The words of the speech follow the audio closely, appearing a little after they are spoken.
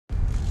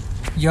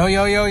Yo,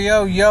 yo, yo,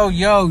 yo, yo,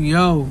 yo,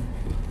 yo.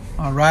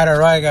 All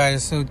right,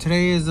 guys. So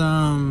today is,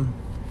 it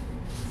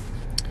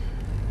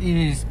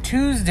is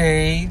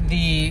Tuesday,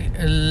 the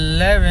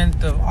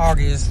 11th of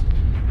August,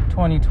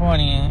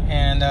 2020.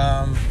 And,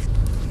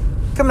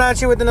 coming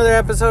at you with another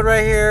episode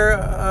right here.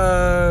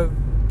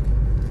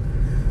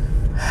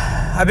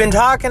 I've been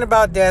talking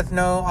about Death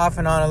Note off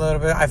and on a little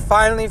bit. I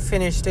finally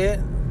finished it.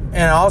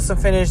 And I also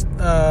finished,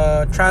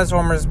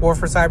 Transformers War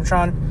for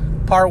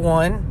Cybertron Part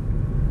 1.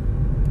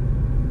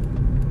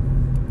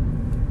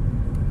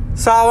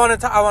 So I want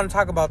to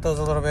talk about those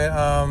a little bit,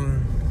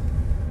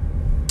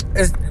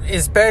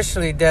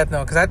 especially Death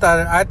Note, because I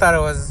thought it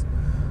was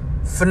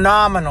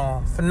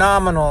phenomenal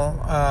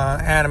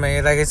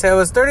anime. Like I said, it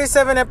was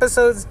 37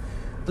 episodes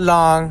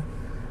long.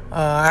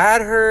 I had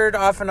heard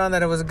off and on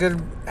that it was a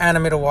good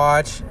anime to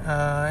watch,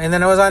 and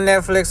then it was on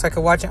Netflix, so I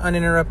could watch it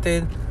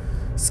uninterrupted,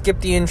 skip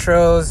the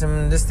intros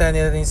and this, that, and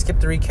the other thing, skip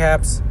the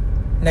recaps,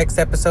 next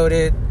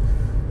episode.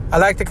 I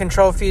like the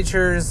control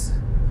features.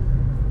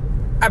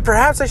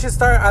 Perhaps I should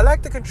start. I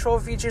like the control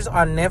features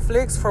on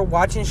Netflix for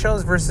watching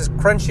shows versus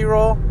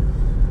Crunchyroll,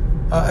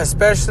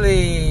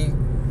 especially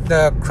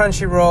the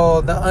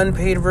Crunchyroll, the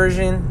unpaid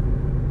version,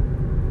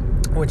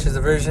 which is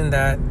the version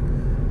that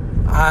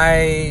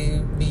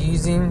I be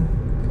using.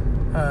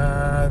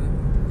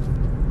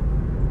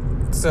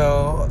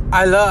 So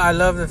I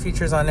love the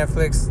features on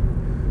Netflix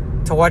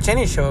to watch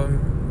any show,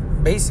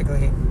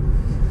 basically.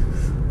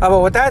 But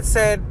with that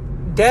said,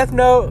 Death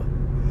Note,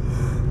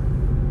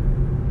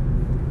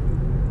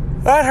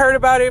 I heard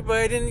about it, but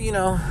I didn't,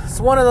 it's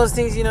one of those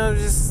things,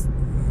 just,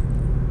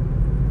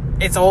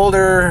 it's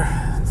older,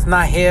 it's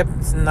not hip,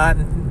 it's not,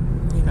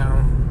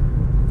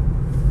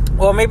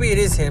 well, maybe it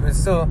is hip, it's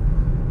still,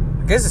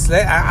 I guess it's,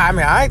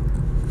 I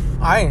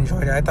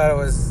enjoyed it. I thought it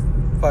was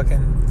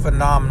fucking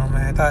phenomenal,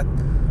 man.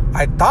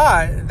 I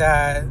thought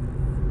that,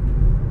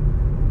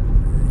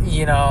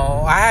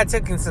 I had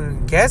taken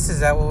some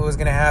guesses at what was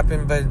going to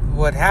happen, but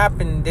what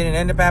happened didn't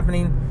end up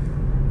happening,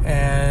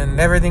 and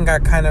everything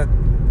got kind of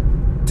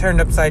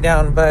turned upside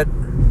down. But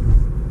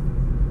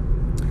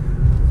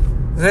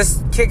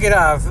let's kick it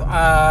off.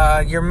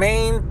 Your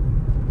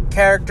main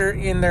character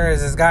in there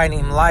is this guy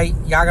named Light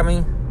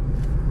Yagami.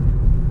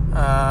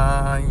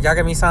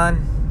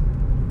 Yagami-san.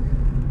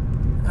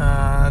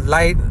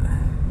 Light.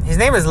 His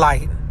name is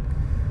Light.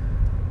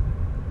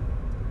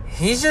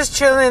 He's just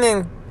chilling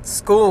in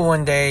school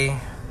one day,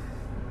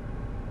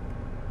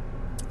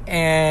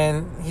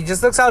 and he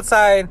just looks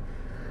outside,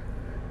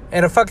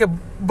 and a fucking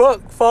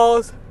book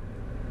falls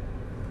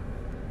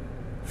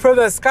from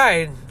the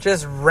sky,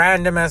 just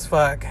random as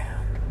fuck.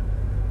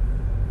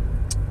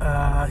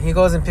 He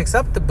goes and picks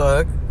up the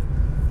book,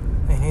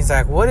 and he's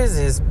like, what is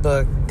this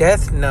book?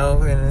 Death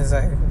Note. And it's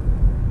like,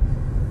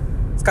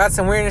 it's got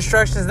some weird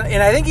instructions,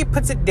 and I think he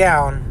puts it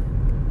down,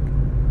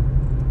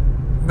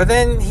 but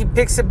then he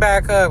picks it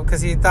back up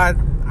because he thought,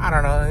 I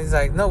don't know, he's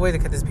like, no way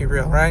could this be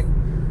real, right?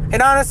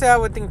 And honestly, I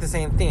would think the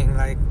same thing.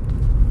 Like,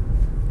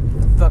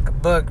 fuck a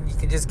book, you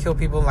can just kill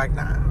people. Like,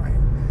 nah, right?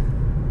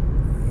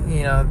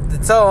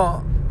 It's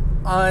all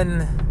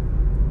unrealistic.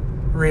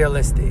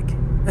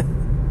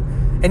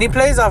 And he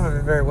plays off of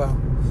it very well.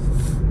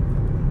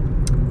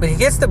 But he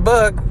gets the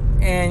book,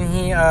 and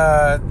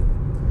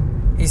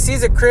he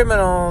sees a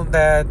criminal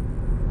that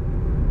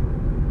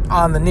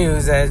on the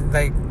news that,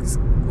 like, is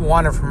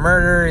wanted for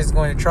murder, he's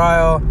going to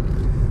trial,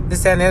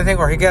 this, that, and the other thing,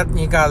 or he got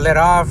let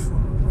off,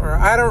 or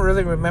I don't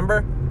really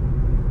remember.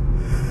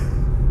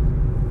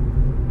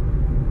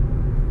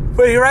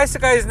 But he writes the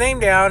guy's name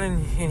down,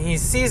 and he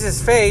sees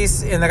his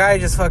face, and the guy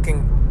just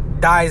fucking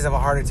dies of a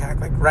heart attack,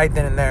 like, right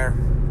then and there.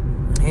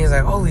 And he's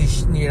like, holy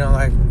shit,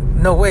 like,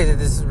 no way that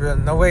this is real.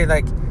 No way,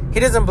 like, he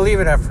doesn't believe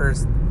it at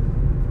first.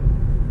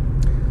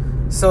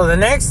 So the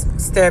next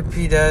step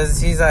he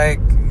does, he's like,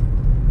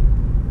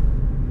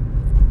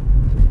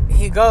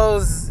 he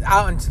goes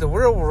out into the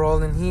real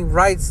world, and he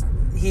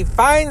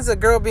finds a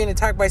girl being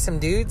attacked by some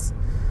dudes.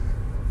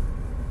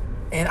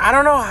 And I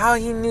don't know how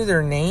he knew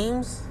their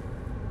names,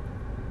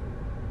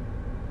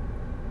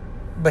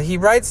 but he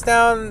writes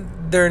down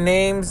their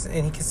names,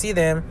 and he can see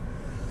them.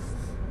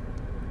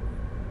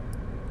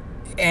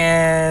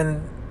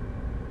 And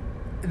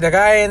the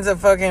guy ends up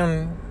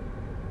fucking,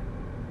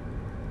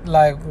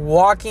 like,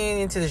 walking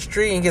into the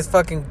street and gets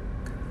fucking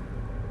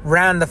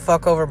ran the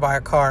fuck over by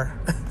a car.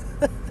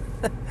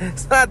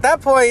 So at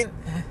that point,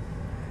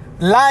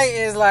 Light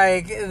is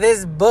like,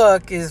 this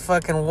book is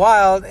fucking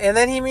wild. And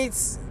then he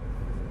meets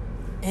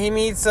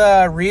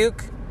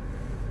Ryuk.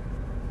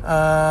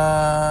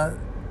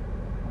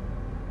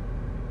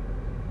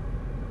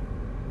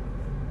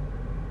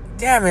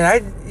 Damn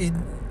it,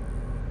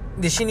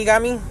 the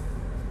Shinigami?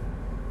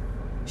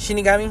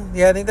 Shinigami?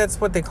 Yeah, I think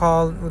that's what they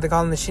call him, the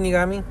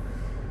Shinigami.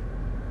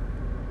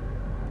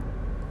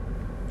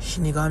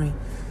 Shinigami.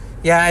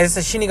 Yeah, it's a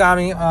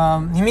Shinigami.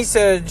 He meets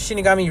a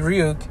Shinigami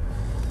Ryuk,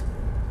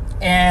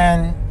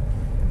 and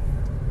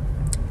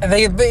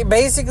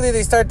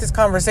they start this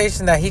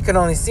conversation that he can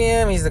only see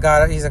him. He's a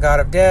god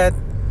of death.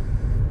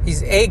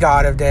 He's a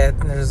god of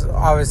death, and there's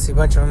obviously a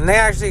bunch of them. They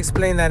actually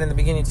explain that in the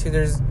beginning too.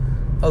 There's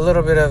a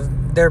little bit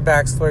of their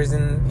backstories,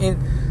 and in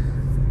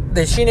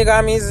the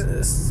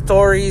Shinigami's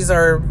stories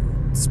are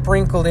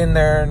sprinkled in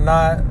there.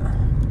 Not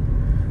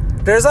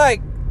there's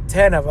like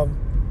 10 of them,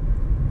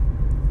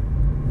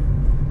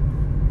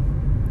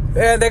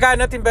 and they got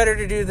nothing better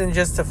to do than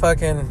just to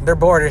fucking. They're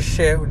bored as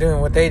shit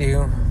doing what they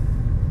do.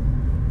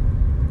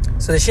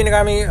 So the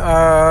Shinigami,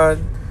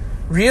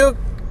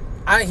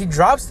 he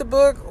drops the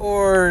book,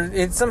 or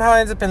it somehow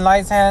ends up in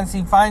Light's hands.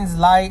 He finds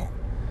Light,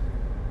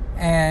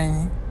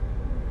 and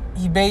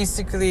he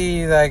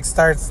basically like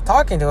starts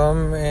talking to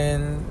him,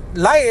 and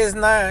Light is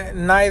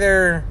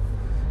neither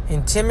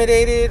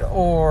intimidated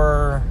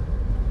or,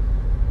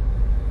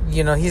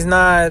 he's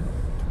not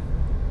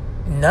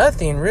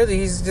nothing really.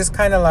 He's just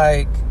kind of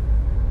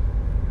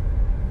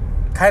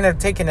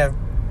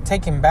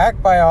taken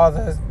back by all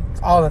the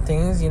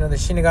things, the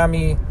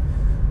Shinigami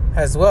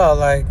as well,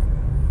 like.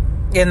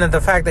 And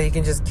the fact that he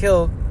can just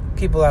kill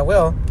people at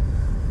will.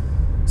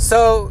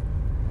 So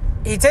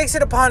he takes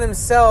it upon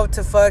himself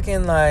to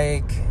fucking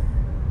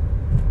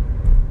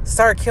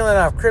start killing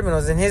off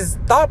criminals. And his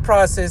thought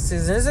process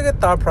is, and it's a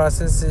good thought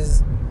process,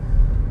 is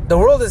the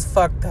world is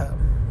fucked up.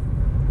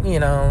 A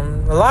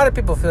lot of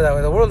people feel that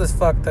way. The world is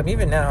fucked up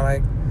even now.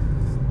 Like,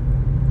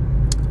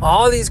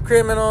 all these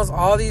criminals,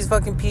 all these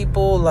fucking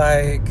people,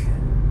 like,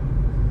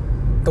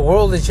 the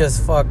world is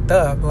just fucked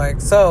up. Like,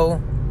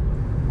 so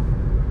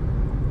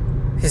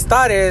his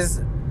thought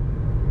is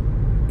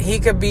he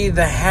could be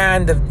the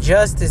hand of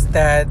justice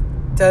that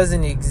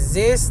doesn't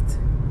exist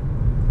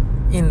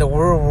in the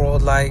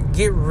world. Like,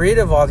 get rid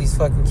of all these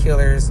fucking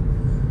killers.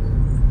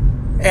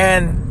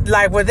 And,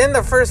 like, within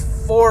the first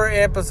 4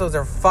 episodes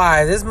or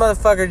 5, this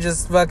motherfucker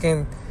just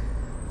fucking...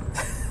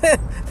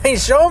 they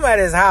show him at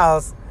his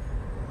house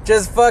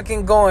just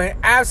fucking going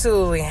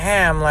absolutely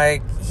ham.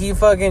 Like, he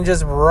fucking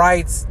just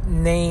writes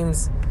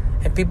names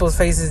and people's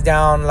faces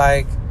down,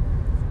 like,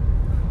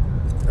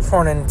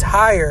 for an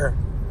entire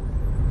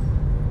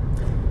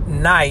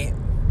night.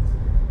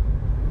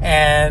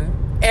 And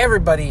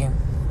everybody,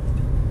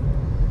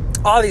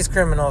 all these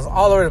criminals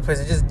all over the place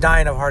are just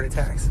dying of heart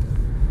attacks.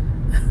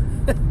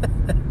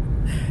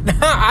 Now,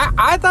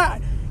 I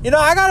thought,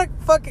 I gotta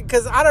fucking,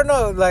 because I don't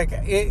know, like,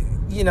 it,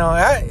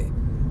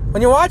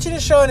 when you're watching a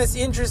show and it's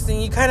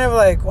interesting, you kind of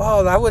like,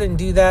 wow, I wouldn't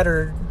do that,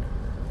 or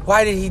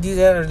why did he do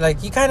that, or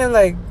like, you kind of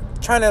like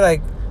trying to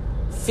like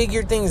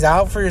figure things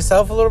out for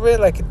yourself a little bit.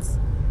 Like, it's,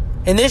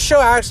 and this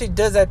show actually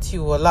does that to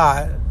you a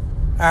lot,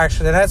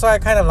 actually. And that's what I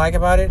kind of like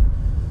about it.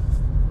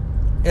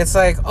 It's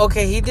like,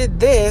 okay, he did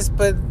this,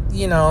 but,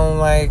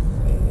 like,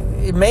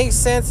 it makes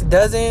sense. It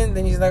doesn't.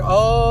 Then he's like,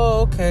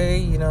 oh,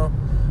 okay,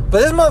 But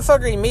this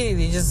motherfucker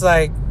immediately just,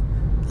 like,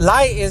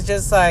 Light is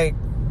just like,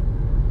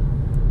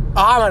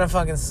 oh, I'm going to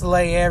fucking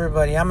slay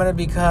everybody. I'm going to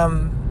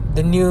become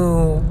the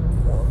new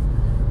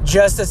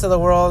justice of the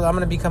world. I'm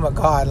going to become a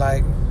god,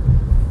 like,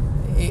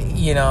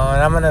 and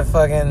I'm going to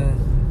fucking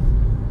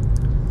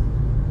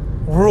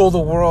rule the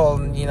world,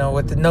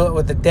 with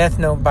the death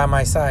note by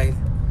my side.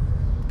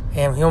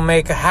 And he'll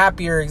make a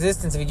happier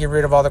existence if he get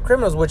rid of all the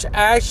criminals, which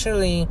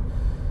actually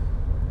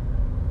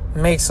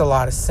makes a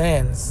lot of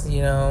sense,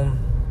 And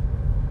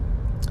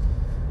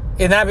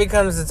that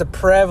becomes, it's a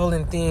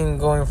prevalent theme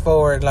going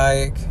forward,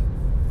 like,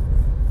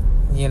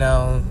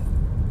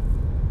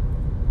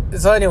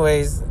 So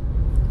anyways,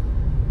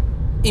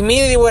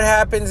 immediately what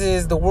happens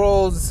is the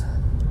world's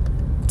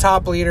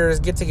top leaders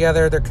get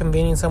together, they're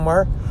convening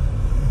somewhere.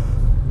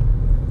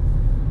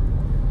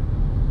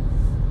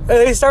 And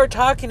they start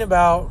talking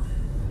about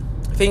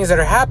things that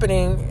are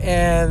happening,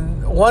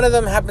 and one of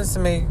them happens to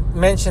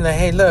mention that,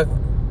 hey, look,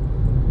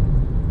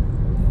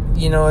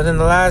 within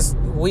the last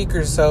week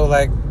or so,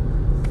 like,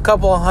 a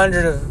couple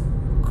hundred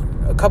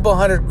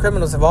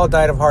criminals have all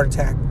died of heart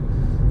attack.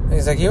 And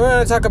he's like, you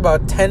want to talk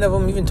about 10 of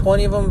them, even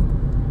 20 of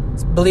them?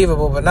 It's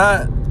believable, but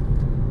not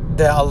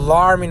the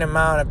alarming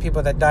amount of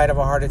people that died of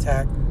a heart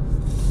attack.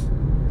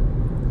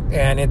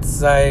 And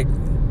it's like,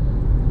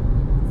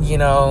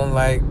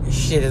 like,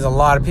 shit, is a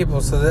lot of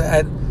people. So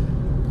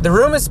the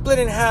room is split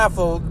in half.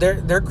 Well,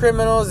 they're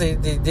criminals. They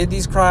did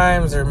these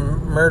crimes. They're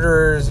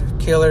murderers, or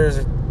killers,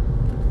 or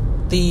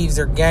thieves,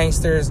 or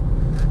gangsters.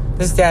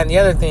 This, that, and the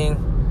other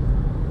thing.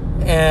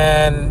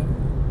 And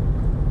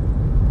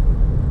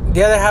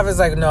the other half is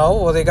like,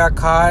 no, well, they got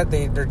caught.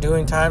 They're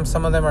doing time.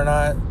 Some of them are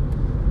not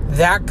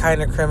that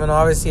kind of criminal.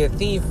 Obviously, a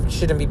thief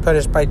shouldn't be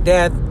punished by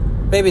death.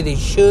 Maybe they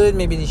should.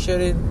 Maybe they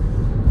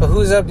shouldn't. But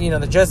who's up?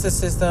 The justice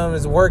system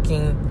is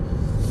working.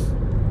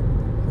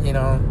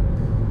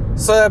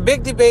 So a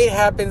big debate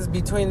happens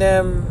between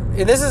them.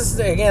 And this is,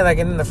 again, like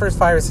in the first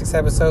 5 or 6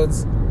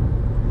 episodes.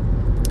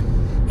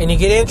 And you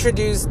get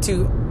introduced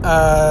to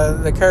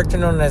the character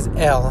known as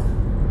L.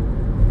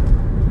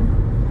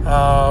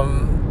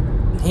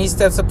 He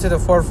steps up to the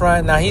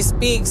forefront. Now, he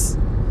speaks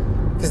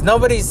because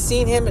nobody's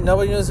seen him and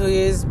nobody knows who he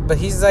is. But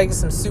he's like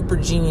some super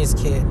genius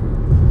kid.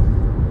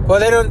 Well,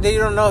 they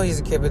don't know he's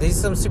a kid, but he's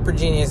some super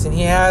genius, and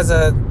he has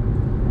a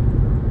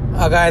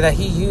guy that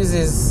he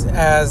uses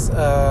as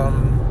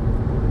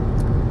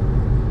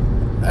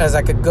as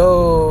like a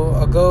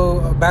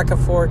go back and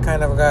forth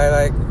kind of guy,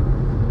 like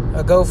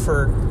a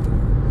gopher.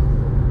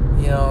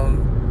 You know,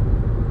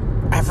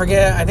 I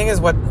forget. I think it's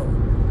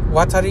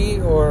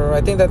Watari, or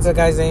I think that's the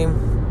guy's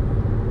name.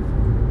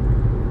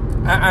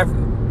 I've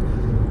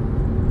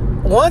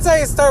once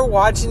I start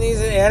watching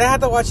these, and I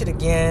have to watch it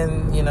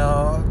again. You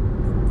know,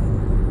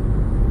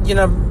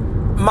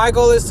 my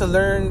goal is to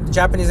learn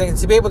Japanese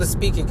language, to be able to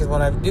speak it. Because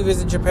when I do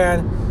visit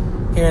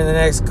Japan here in the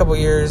next couple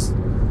years,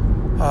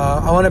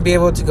 I want to be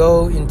able to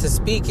go and to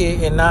speak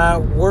it and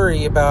not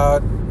worry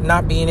about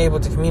not being able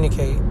to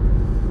communicate,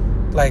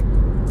 like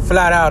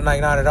flat out,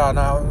 like not at all.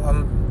 No,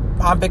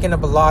 I'm picking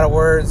up a lot of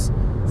words,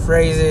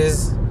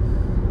 phrases.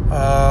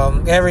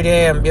 Every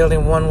day I'm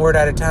building one word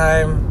at a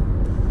time.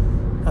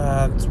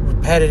 It's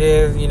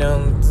repetitive, you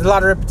know. It's a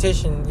lot of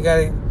repetition.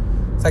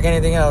 It's like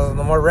anything else.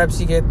 The more reps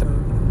you get, the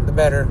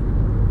better.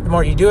 The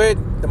more you do it,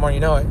 the more you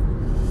know it.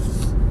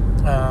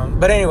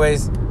 But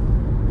anyways,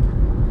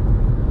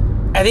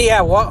 I think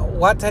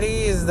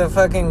Watari is the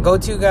fucking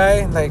go-to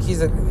guy. Like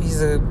he's a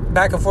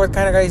back and forth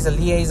kind of guy. He's a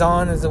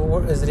liaison, as it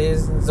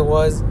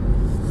was.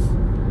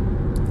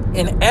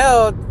 And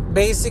L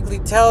basically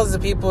tells the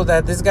people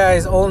that this guy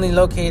is only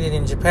located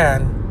in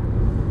Japan.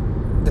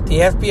 That the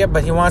FBI,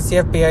 but he wants the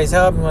FBI's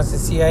help. He wants the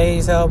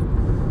CIA's help. He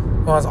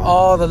wants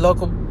all the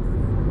local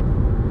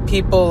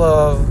people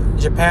of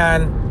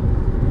Japan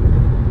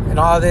and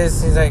all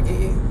this.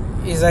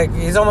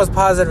 He's almost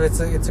positive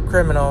it's a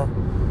criminal,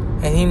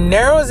 and he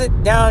narrows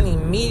it down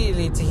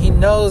immediately to he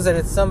knows that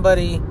it's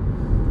somebody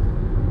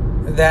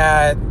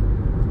that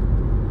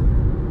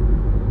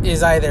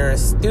is either a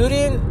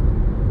student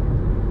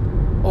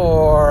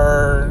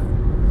or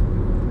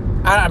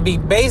be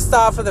based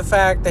off of the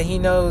fact that he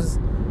knows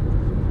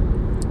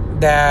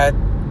that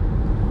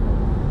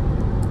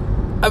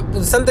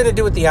something to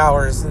do with the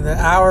hours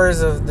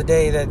of the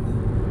day that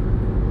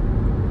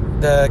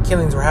the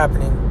killings were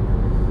happening.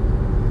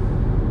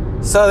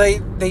 So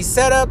they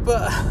set up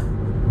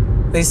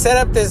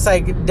this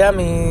like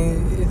dummy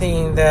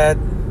thing that,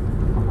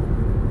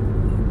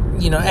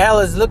 you know, Al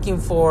is looking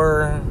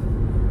for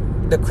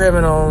the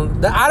criminal.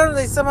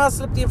 They somehow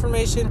slipped the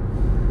information.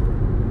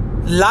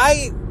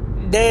 Light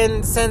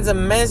then sends a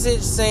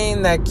message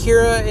saying that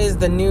Kira is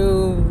the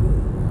new.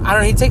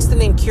 He takes the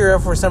name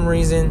Kira for some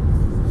reason.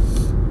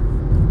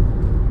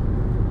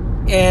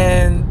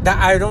 And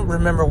I don't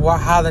remember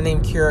how the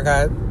name Kira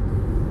got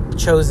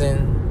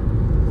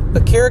chosen.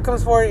 But Kira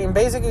comes forward and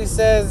basically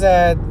says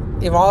that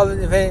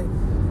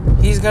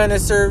he's going to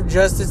serve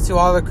justice to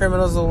all the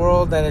criminals of the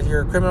world, that if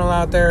you're a criminal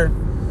out there,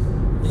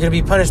 you're going to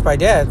be punished by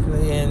death.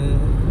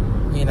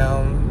 And, you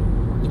know,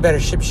 you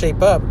better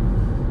shape up.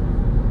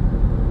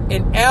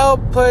 And L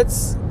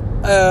puts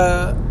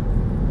a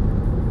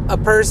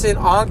person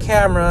on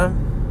camera,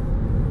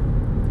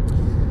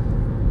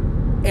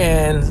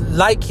 and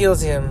Light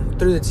kills him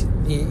through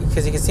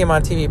because you can see him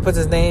on TV. He puts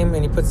his name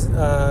and he puts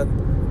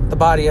the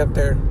body up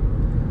there.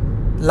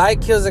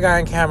 Light kills the guy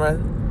on camera.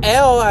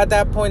 L at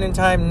that point in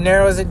time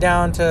narrows it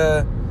down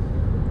to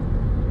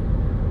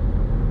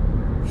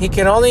he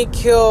can only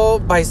kill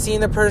by seeing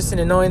the person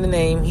and knowing the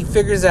name. He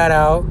figures that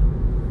out.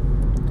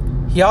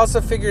 He also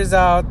figures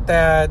out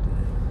that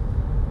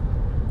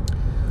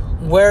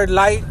where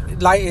Light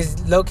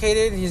is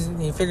located,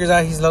 he figures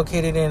out he's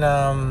located in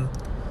a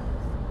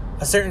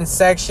certain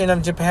section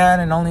of Japan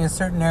and only a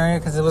certain area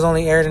because it was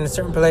only aired in a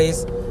certain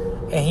place.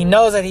 And he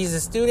knows that he's a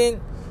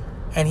student,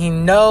 and he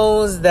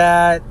knows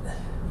that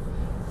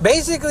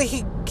basically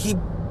he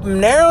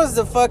narrows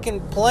the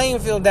fucking playing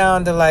field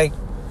down to like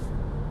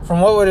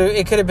from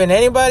it could have been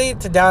anybody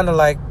to down to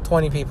like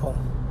 20 people.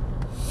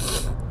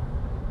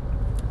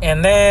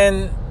 And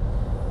then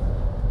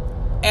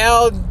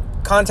L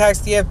contacts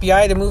the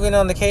FBI to move in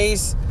on the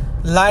case.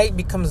 Light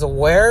becomes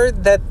aware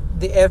that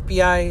the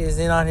FBI is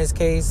in on his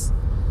case,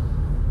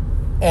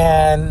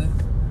 and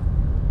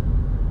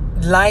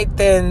Light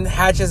then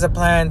hatches a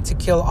plan to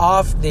kill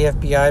off the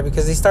FBI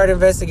because they start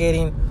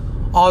investigating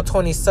all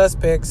 20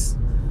 suspects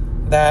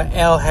that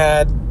L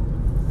had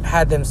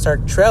them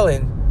start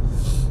trailing.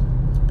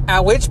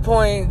 At which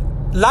point,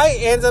 Light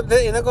ends up,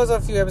 and it goes on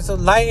a few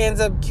episodes, Light ends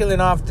up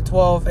killing off the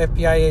 12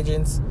 FBI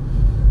agents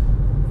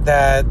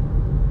that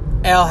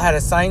L had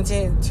assigned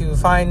to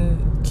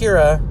find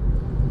Kira.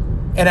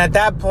 And at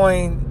that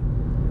point,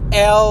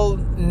 L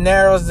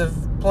narrows the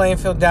playing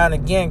field down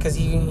again because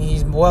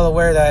he's well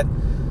aware that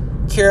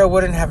Kira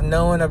wouldn't have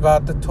known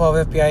about the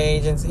 12 FBI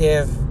agents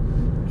if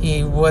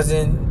he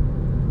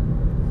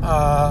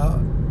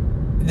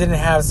didn't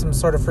have some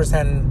sort of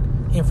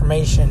first-hand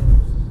information.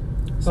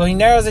 So he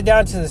narrows it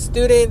down to the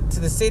student, to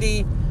the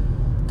city,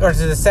 or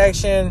to the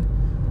section,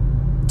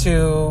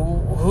 to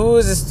who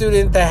is a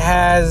student that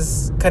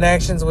has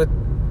connections with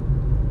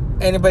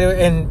anybody.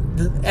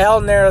 And L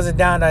narrows it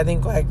down to, I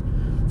think, like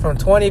from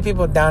 20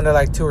 people down to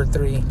like 2 or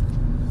 3.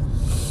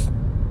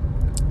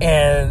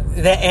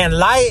 And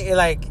Light,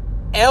 like,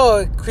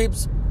 L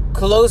creeps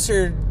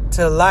closer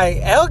to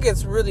Light. L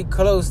gets really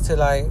close to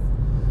Light.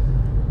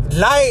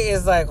 Light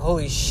is like,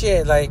 holy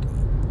shit, like,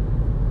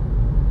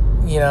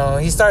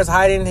 he starts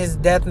hiding his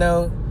death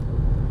note.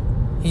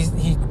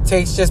 He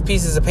takes just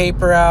pieces of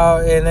paper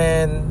out, and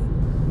then,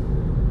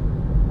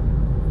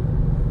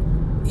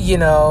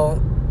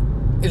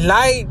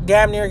 Light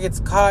damn near gets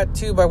caught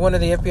too by one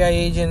of the FBI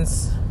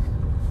agents.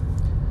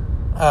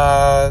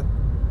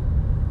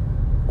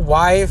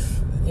 Wife,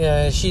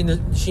 she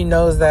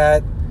knows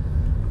that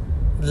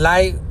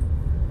Light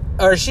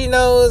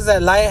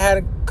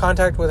had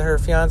contact with her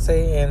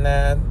fiance, and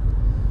that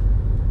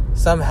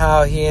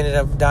somehow he ended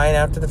up dying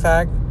after the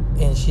fact.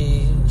 And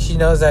she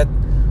knows that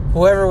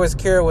whoever was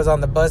Kira was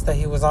on the bus that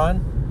he was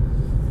on,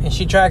 and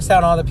she tracks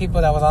down all the people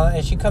that was on it,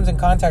 and she comes in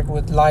contact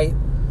with Light,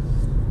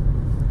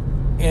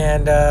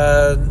 and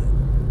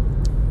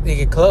they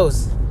get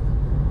close.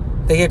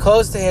 They get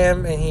close to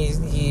him, and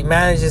he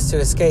manages to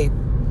escape.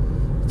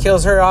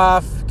 Kills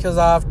off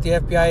the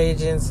FBI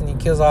agents, and he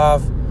kills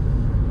off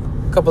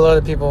a couple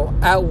other people.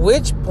 At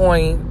which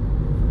point,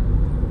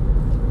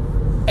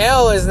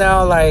 L is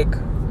now like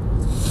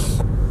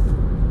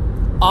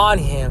on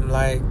him,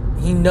 like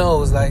he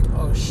knows, like,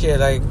 oh shit,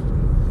 like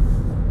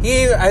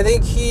I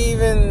think he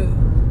even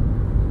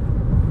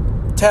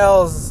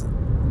tells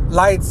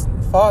Light's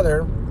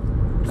father,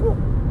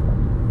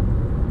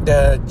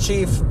 the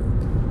chief,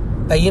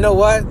 that, you know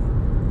what,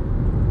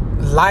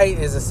 Light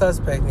is a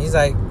suspect. And he's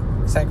like,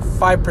 it's like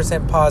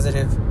 5%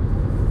 positive,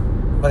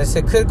 but I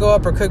said could go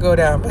up or could go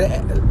down. But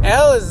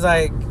L is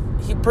like,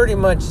 he pretty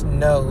much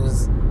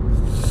knows.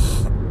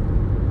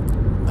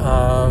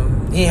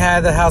 He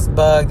had the house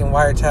bugged and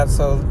wiretapped,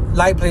 so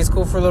Light plays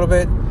cool for a little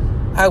bit.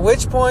 At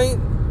which point,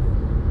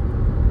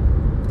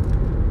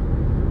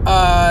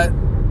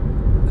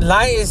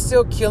 Light is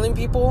still killing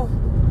people,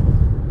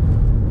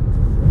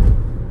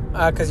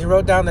 because he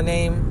wrote down the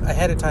name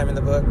ahead of time in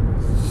the book.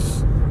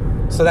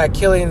 So that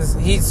killings,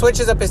 he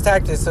switches up his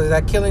tactics so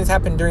that killings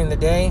happen during the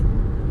day,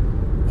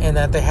 and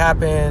that they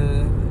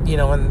happen,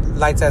 when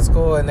Light's at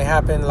school, and they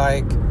happen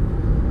like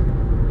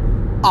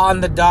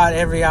on the dot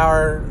every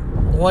hour,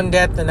 one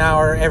death an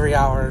hour every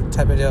hour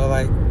type of deal.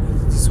 Like,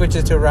 he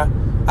switches to around.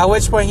 At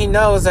which point he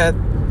knows that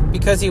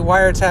because he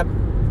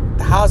wiretapped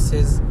the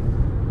houses,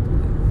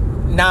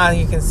 now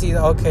he can see,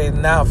 okay,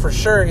 now for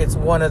sure it's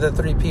one of the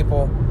three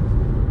people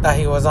that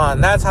he was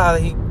on. That's how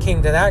he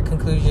came to that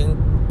conclusion.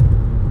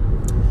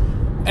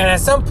 And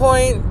at some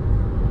point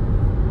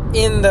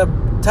in the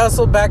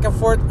tussle back and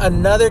forth,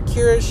 another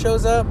Kira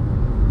shows up.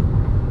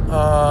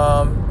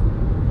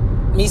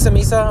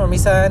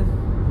 Misan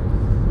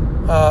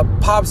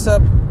pops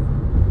up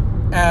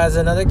as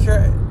another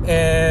Kira,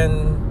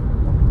 and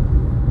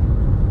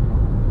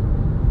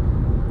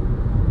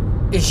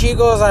she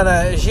goes on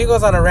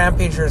a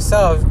rampage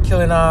herself,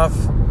 killing off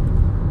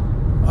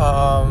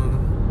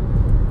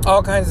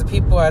all kinds of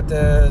people at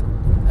the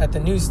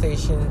news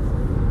station.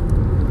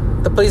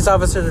 The police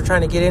officers are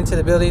trying to get into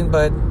the building,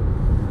 but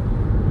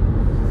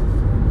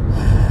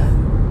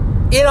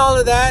in all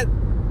of that,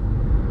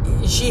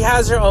 she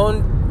has her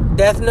own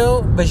death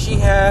note, but she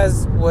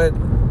has what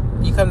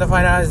you come to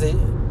find out is the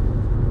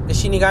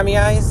Shinigami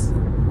eyes,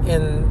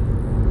 and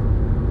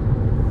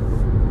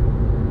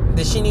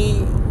the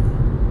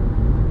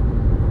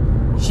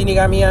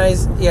Shinigami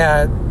eyes.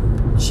 Yeah,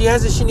 she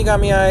has the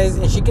Shinigami eyes,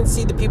 and she can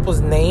see the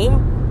people's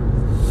name.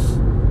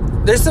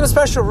 There's some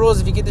special rules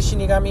if you get the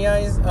Shinigami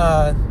eyes.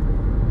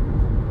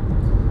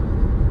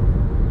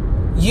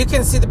 You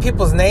can see the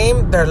people's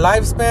name, their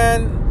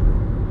lifespan,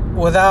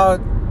 without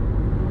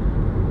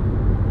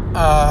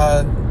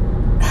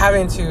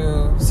having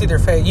to see their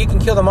face. You can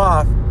kill them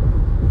off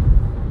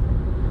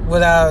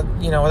without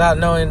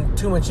knowing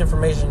too much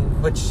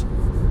information, which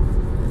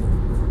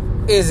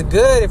is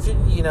good if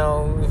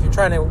you're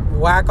trying to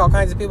whack all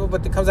kinds of people,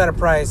 but it comes at a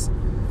price.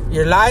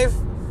 Your life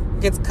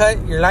gets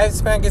cut, your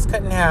lifespan gets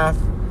cut in half,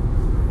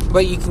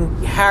 but you can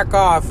hack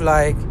off,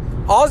 like,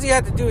 all you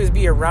have to do is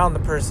be around the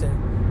person.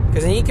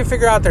 Because then you can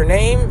figure out their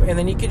name, and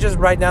then you can just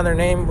write down their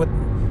name with,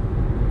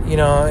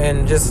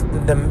 and just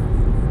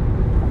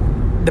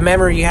the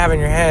memory you have in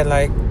your head.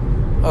 Like,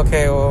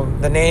 okay, well,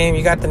 the name,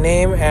 you got the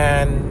name,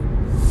 and,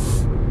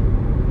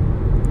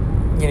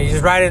 you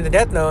just write it in the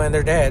death note, and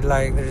they're dead.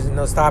 Like, there's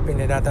no stopping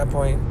it at that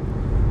point.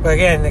 But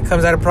again, it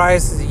comes at a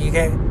price. You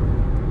can't,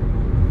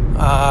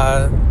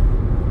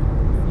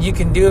 you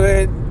can do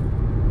it,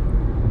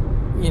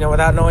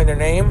 without knowing their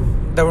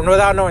name,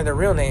 without knowing their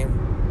real name.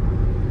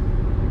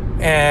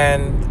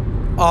 And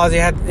but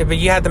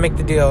you had to make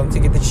the deal to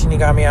get the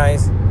Shinigami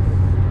eyes.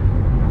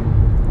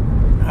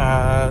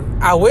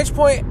 At which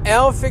point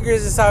L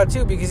figures this out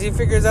too, because he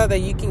figures out that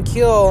you can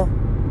kill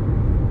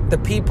the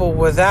people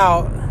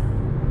without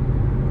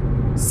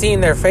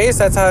seeing their face.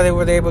 That's how they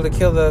were able to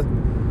kill the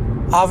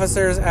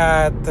officers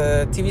at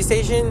the TV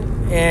station.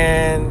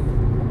 And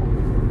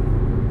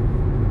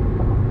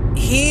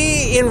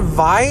he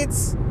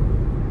invites...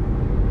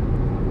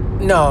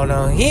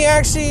 No. He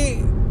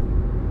actually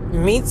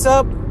meets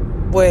up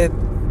with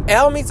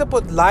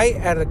Light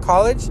at a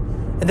college,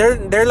 and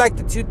they're like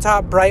the two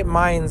top bright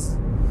minds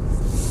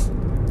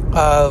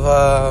of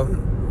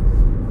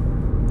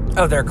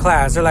their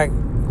class. They're like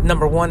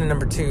number 1 and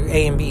number 2,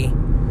 A and B.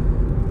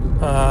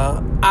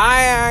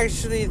 I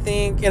actually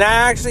think, and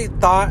I actually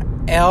thought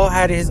L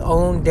had his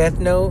own Death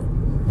Note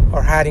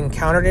or had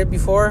encountered it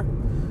before.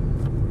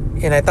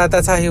 And I thought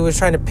that's how he was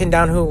trying to pin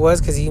down who it was,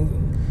 because he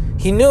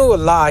knew a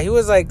lot. He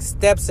was like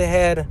steps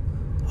ahead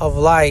of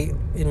Light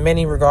in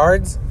many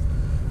regards.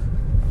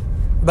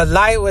 But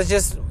Light was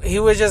he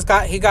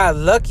got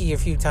lucky a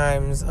few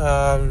times.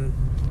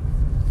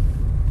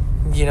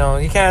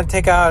 You can't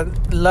take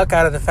out luck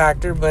out of the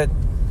factor, but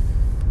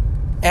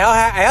L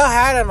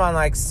had him on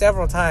like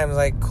several times,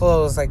 like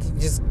close, like he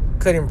just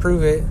couldn't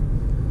prove it.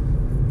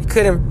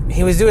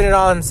 He was doing it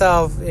all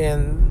himself,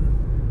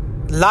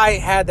 and Light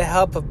had the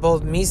help of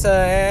both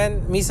Misa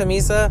and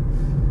Misa.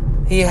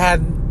 He had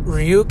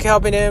Ryuk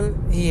helping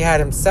him, he had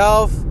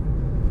himself,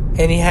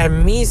 and he had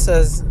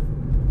Misa's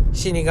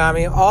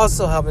Shinigami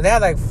also helping. They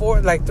had like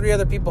three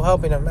other people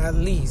helping him at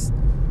least,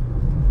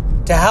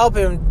 to help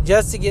him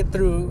just to get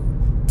through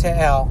to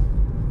L.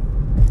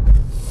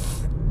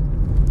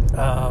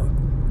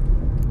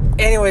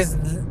 Anyways,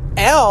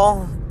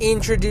 L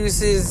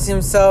introduces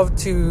himself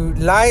to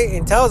Light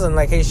and tells him,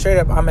 like, hey, straight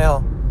up, I'm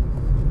L.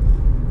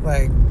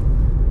 Like,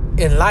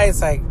 and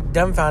Light's like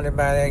dumbfounded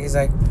by that. He's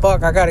like,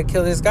 fuck, I gotta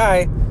kill this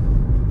guy.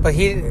 But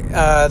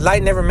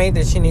Light never made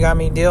the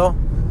Shinigami deal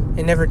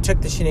and never took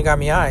the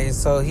Shinigami eyes.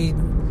 So he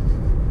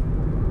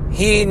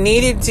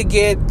needed to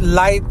get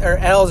Light or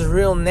L's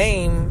real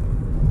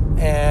name,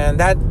 and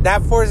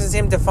that forces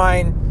him to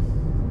find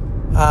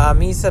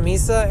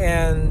Misa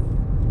and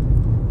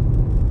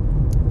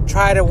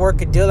try to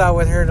work a deal out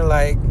with her to,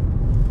 like,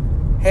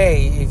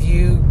 hey, if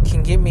you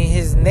can get me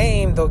his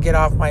name, they'll get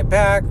off my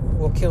back,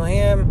 we'll kill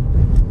him,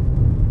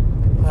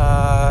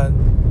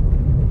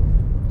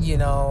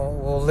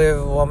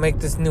 we'll make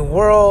this new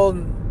world.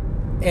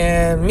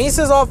 And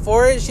Misa's all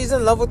for it. She's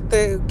in love with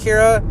the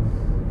Kira,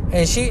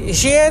 and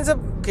she ends up,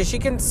 because she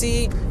can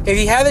see, if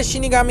you have the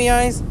Shinigami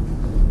eyes,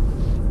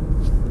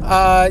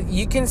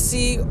 you can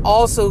see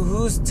also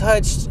who's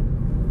touched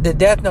the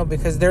Death Note,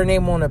 because their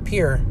name won't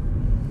appear.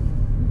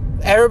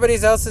 Everybody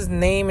else's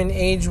name and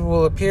age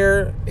will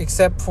appear,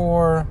 except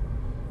for,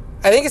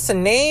 I think it's the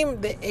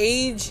name, the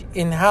age,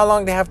 and how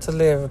long they have to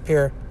live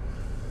appear.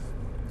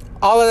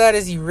 All of that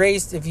is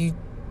erased if you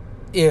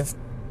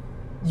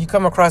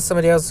come across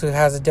somebody else who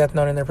has a Death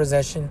Note in their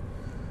possession.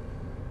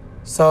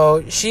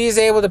 So she's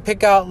able to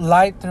pick out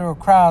Light through a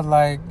crowd,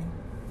 like,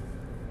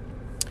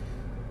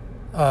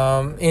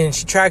 and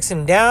she tracks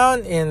him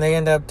down, and they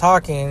end up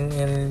talking,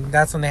 and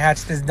that's when they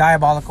hatch this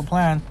diabolical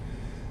plan.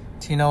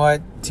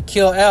 To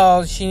kill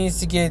L, she needs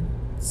to get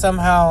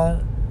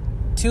somehow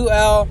to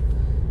L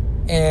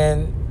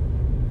and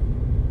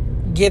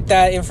get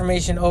that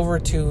information over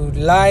to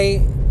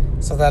Light,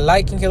 so that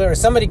Light can kill her, or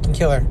somebody can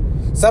kill her.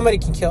 Somebody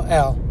can kill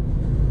L.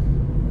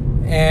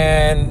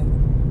 And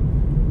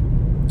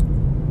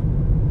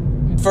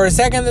for a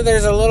second,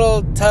 there's a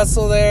little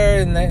tussle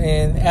there,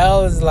 and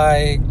L is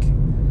like,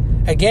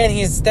 again,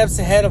 he steps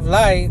ahead of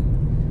Light.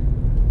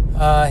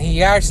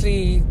 He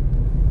actually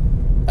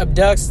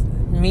abducts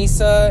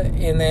Misa,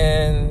 and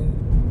then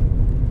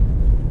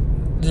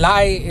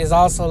Light is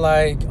also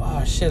like,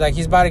 oh shit, like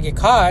he's about to get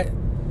caught.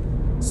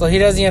 So he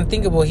does the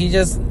unthinkable. He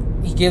gives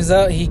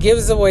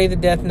away the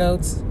Death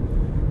Notes,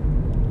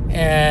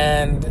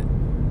 and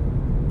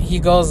he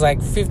goes like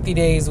 50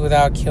 days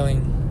without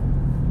killing.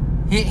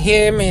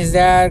 His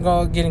dad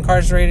get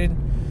incarcerated,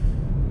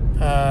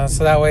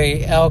 so that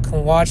way L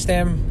can watch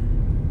them.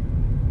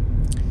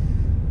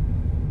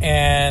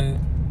 And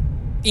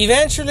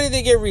eventually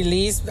they get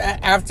released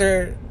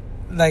after,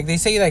 like, they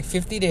say like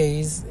 50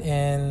 days,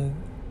 and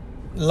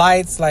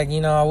Light's like,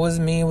 it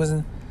wasn't me, it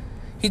wasn't.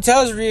 He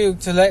tells Ryuk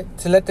to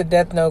let the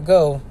Death Note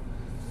go.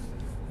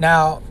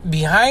 Now,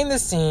 behind the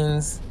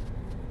scenes,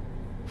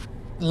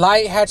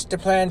 Light hatched a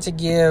plan to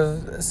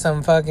give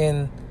some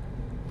fucking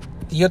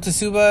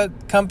Yotsuba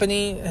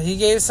company. He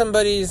gave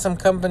somebody some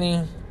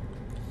company.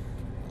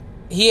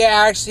 He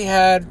actually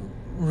had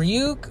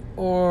Ryuk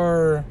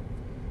or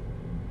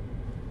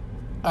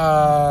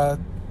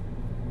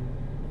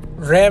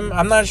Rem,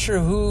 I'm not sure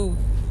who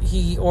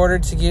he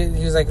ordered to get.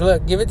 He was like,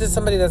 look, give it to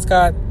somebody that's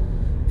got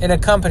in a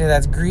company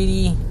that's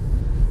greedy,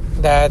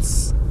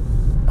 that's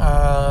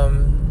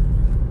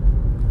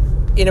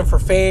in it for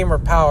fame or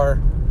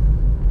power.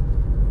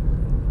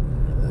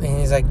 And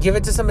he's like, give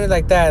it to somebody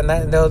like that,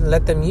 and they'll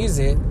let them use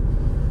it.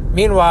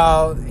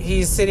 Meanwhile,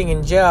 he's sitting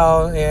in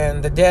jail,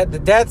 and the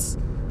debts,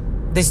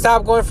 they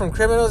stop going from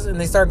criminals and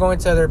they start going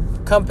to other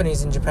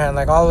companies in Japan.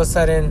 Like, all of a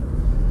sudden,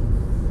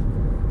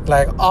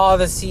 like, all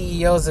the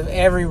CEOs of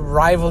every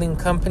rivaling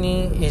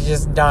company is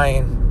just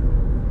dying.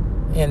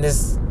 And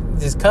this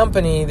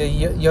company, the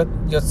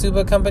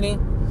Yotsuba company,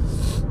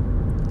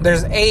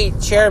 there's 8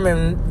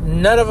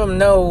 chairmen. None of them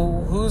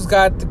know who's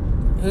got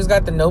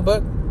the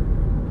notebook.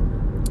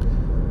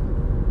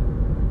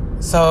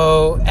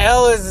 So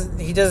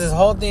he does this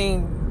whole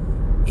thing.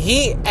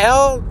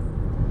 L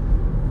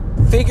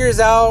figures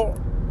out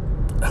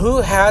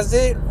who has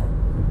it.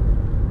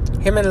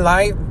 Him and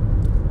Light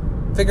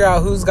figure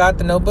out who's got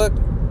the notebook.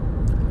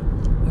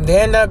 They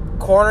end up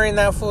cornering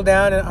that fool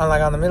down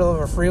on the middle of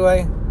a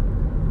freeway.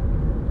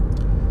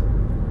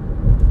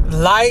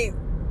 Light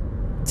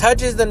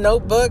touches the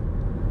notebook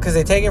because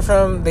they take it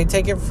from the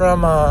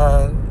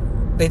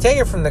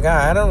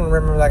guy. I don't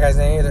remember that guy's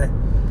name either.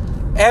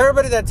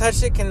 Everybody that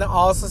touched it can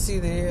also see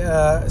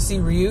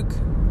Ryuk,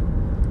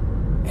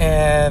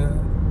 and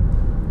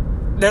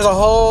there's the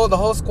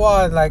whole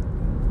squad. Like,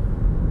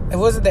 it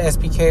wasn't the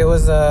SPK. It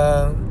was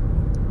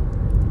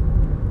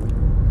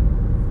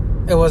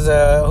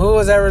who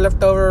was ever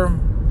left over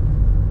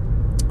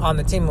on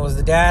the team. It was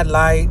the dad,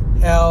 Light,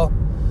 L,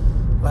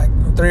 like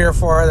 3 or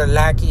 4 other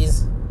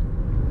lackeys.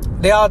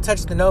 They all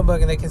touched the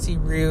notebook and they can see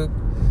Ryuk.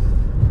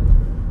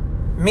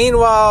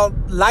 Meanwhile,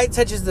 Light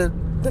touches the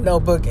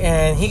notebook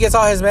and he gets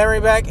all his memory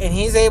back, and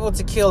he's able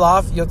to kill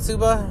off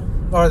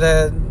Yotsuba, or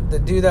the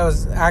dude that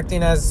was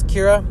acting as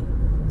Kira.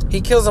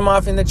 He kills him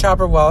off in the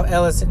chopper while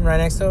L is sitting right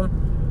next to him.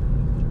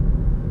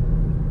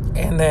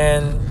 And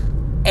then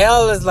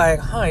L is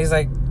like, he's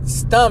like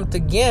stumped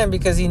again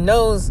because he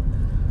knows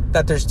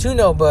that there's 2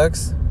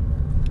 notebooks.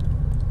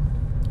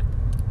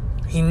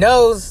 He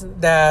knows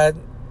that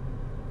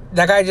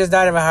guy just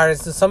died of a heart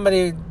attack. So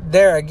somebody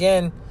there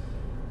again.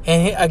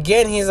 And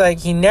he's like,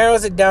 he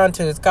narrows it down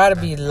to, it's got to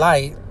be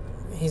Light.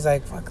 He's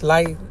like, fuck,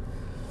 Light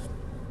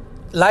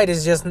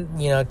is just,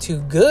 too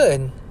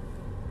good.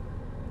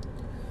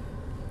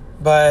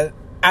 But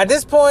at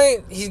this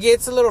point, he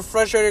gets a little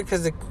frustrated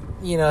because,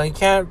 he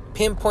can't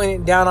pinpoint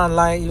it down on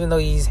Light, even though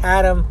he's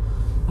had him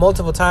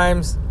multiple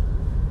times.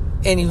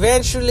 And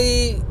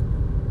eventually,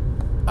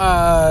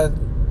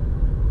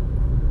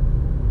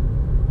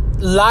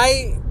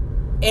 Light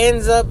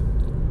ends up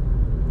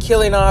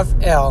killing off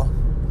L.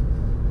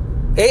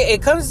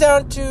 It comes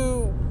down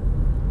to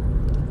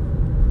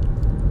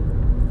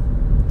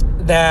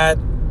that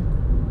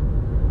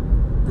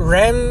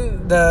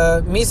Ren,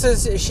 the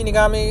Misa's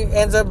Shinigami,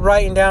 ends up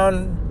writing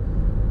down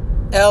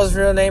L's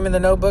real name in the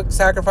notebook,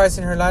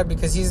 sacrificing her life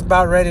because he's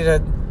about ready to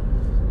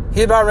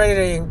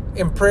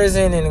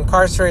imprison and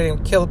incarcerate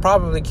and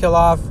probably kill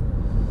off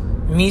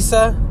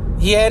Misa.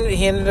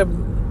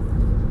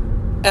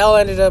 L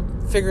ended up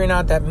figuring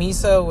out that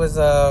Misa was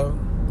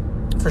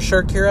for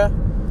sure Kira.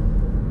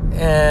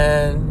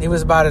 And he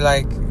was about to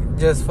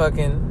just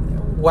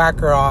fucking whack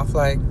her off, he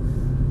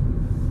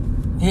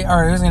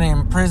was gonna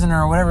imprison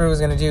her or whatever he was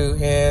gonna do.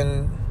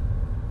 And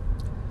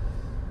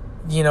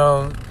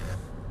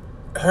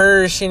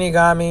her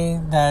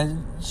Shinigami that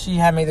she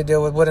had made the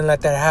deal with wouldn't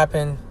let that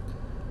happen.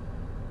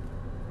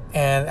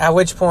 And at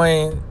which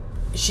point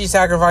she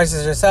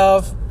sacrifices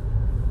herself.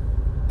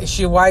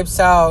 She wipes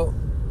out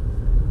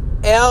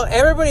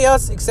everybody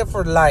else except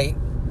for Light.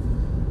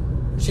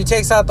 She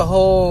takes out the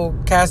whole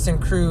cast and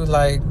crew,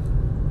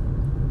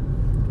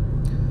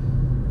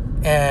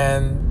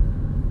 and,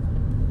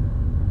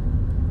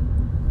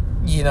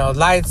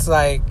 Light's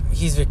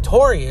he's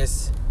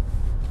victorious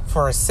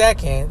for a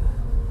second.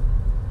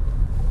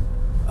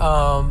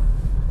 Like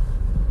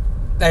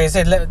I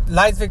said,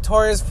 Light's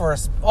victorious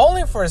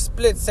only for a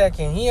split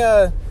second. He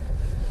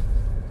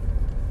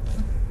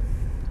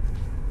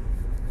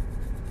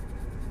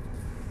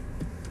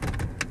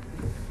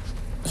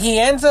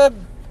ends up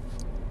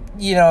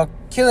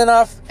killing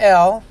off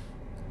L.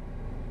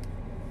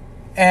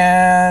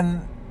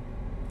 And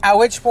at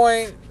which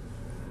point,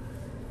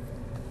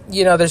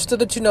 there's still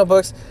the 2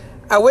 notebooks.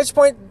 At which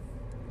point,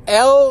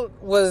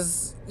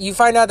 you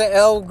find out that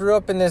L grew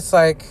up in this,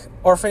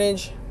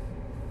 orphanage.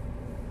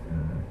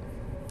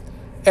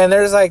 And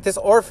there's, this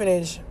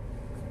orphanage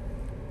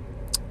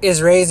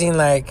is raising,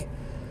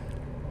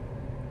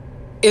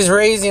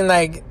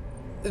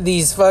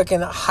 these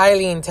fucking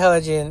highly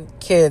intelligent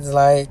kids,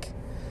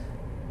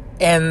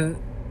 and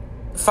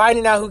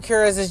finding out who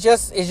Kira is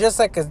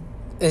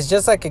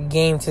just like a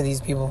game to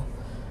these people.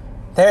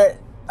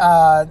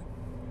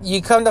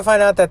 You come to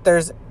find out that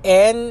there's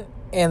N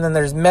and then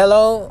there's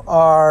Mello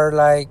are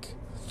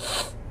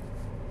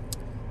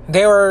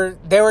they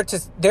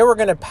were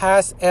gonna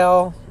pass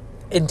L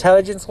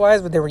intelligence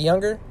wise, but they were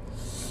younger.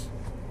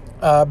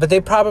 But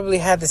they probably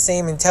had the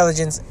same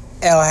intelligence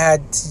L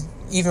had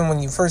even when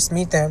you first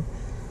meet them.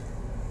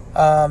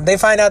 They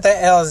find out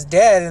that L is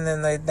dead, and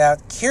then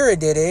that Kira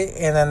did it,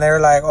 and then they're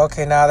like,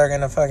 okay, now they're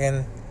gonna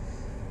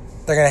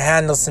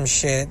handle some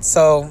shit.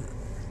 So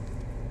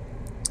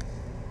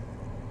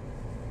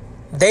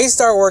they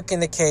start working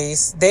the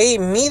case. They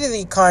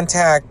immediately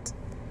contact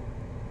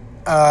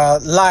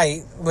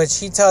Light, which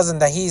he tells them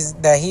that he's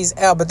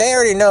L, but they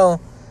already know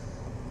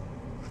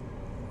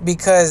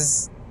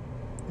because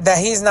that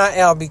he's not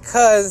L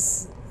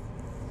because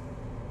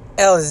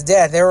L is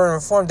dead. They were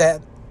informed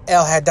that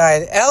L had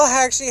died. L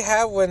actually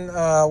had, when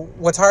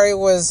Watari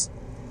was,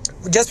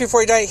 just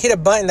before he died, hit a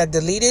button that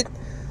deleted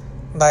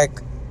a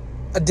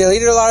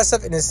lot of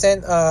stuff, and it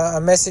sent a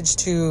message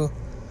to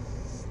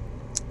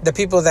the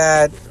people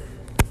that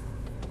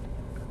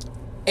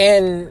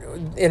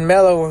in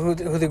Mello, who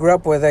they grew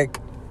up with,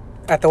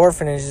 at the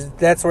orphanage.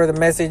 That's where the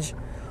message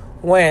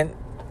went.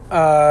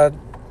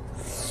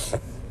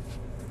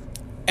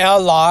 L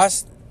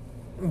lost,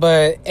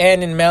 but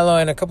Ann and Mello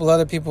and a couple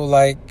other people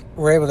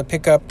were able to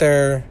pick up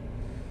their,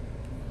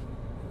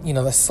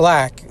 the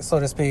slack, so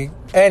to speak.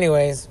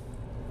 Anyways,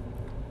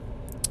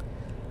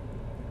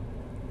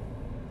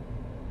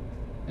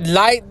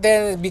 Light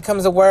then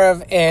becomes aware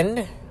of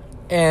N,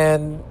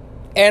 and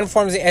N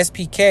forms the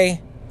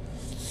SPK,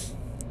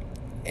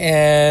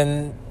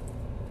 and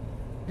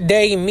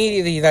they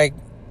immediately, like,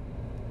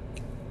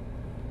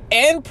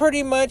 N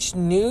pretty much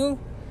knew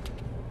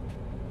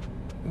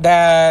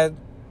that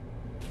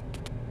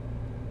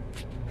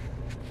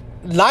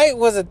Light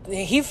was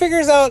he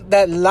figures out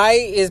that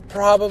Light is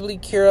probably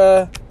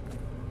Kira,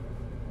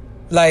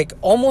 like,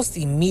 almost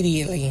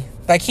immediately.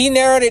 Like, he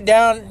narrowed it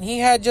down. He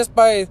had, just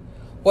by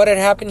what had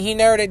happened, he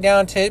narrowed it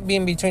down to it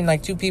being between,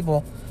 like, two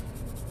people.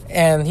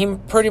 And he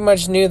pretty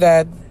much knew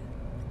that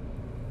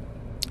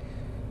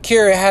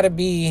Kira had to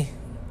be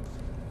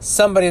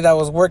somebody that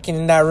was working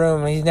in that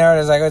room. He narrowed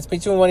it as, like, it's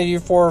between one of you,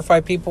 4 or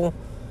 5 people.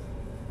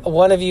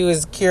 One of you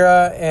is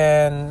Kira,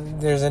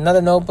 and there's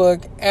another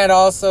notebook. And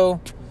also,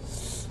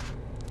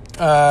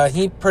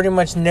 he pretty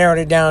much narrowed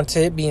it down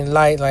to it being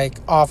Light, like,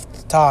 off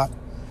the top.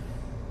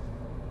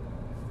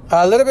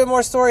 A little bit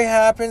more story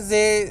happens.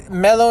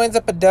 Mello ends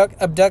up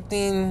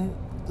abducting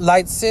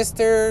Light's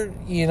sister,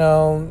 in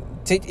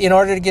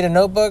order to get a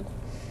notebook.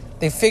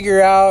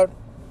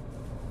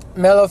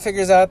 Mello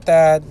figures out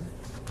that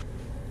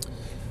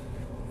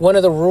one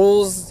of the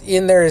rules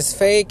in there is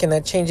fake, and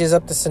that changes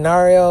up the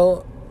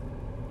scenario.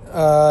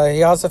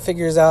 He also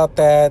figures out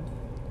that,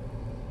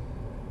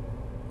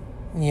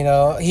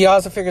 he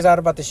also figures out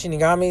about the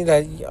Shinigami,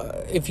 that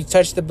if you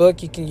touch the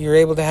book, you're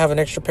able to have an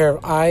extra pair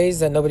of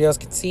eyes that nobody else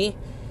can see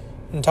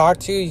and talk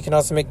to. You can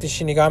also make the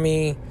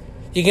Shinigami...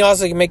 You can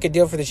also make a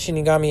deal for the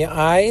Shinigami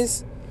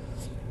eyes.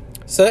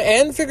 So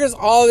N figures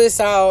all this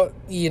out,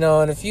 in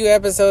a few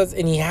episodes,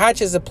 and he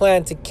hatches a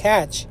plan to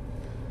catch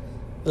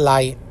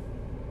Light.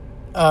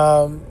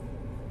 And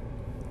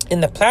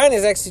the plan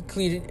is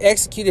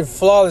executed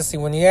flawlessly.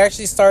 When he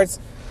actually starts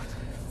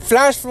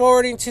flash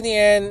forwarding to the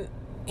end,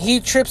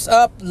 he trips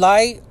up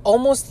Light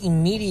almost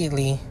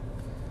immediately.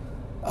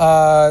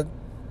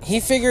 He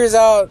figures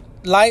out...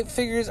 N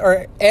figures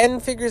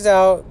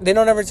out... They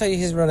don't ever tell you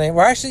his real name.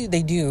 Well, actually,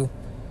 they do.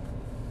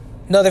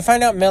 No, they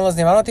find out Mello's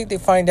name. I don't think they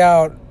find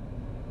out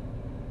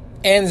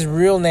N's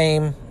real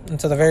name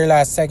until the very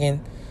last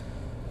second.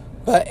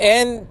 But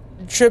N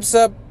trips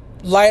up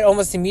Light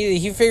almost immediately.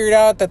 He figured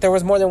out that there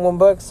was more than one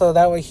book, so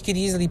that way he could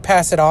easily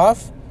pass it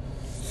off.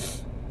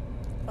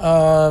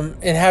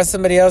 And have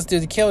somebody else do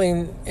the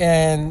killing.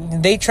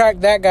 And they track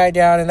that guy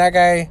down, and that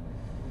guy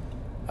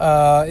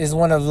is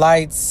one of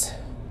Light's...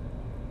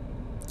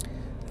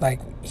 Like,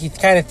 he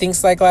kind of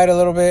thinks like Light a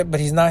little bit, but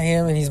he's not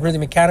him, and he's really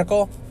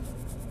mechanical.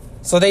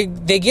 So they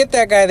get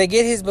that guy, they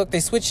get his book,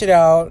 they switch it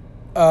out,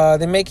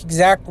 they make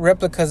exact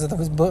replicas of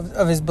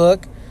his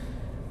book,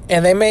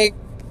 and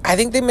I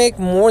think they make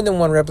more than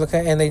one replica,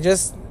 and he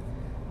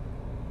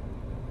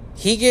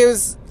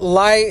gives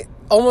Light,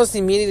 almost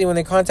immediately when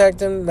they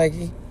contact him, like,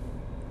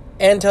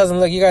 N tells him,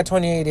 look, you got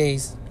 28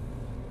 days.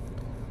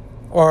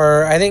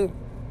 Or, I think,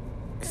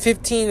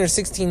 15 or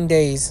 16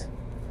 days.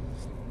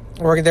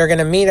 Or they're going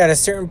to meet at a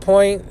certain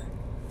point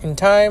in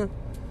time.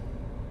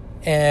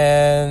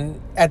 And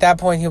at that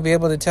point, he'll be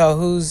able to tell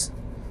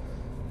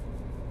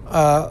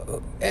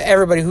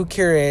everybody who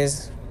Kira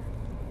is.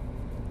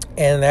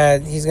 And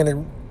that he's going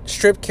to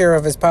strip Kira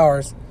of his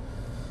powers.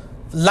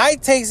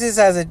 Light takes this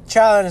as a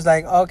challenge,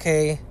 like,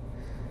 okay.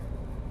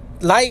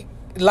 Light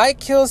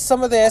kills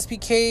some of the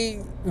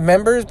SPK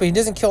members, but he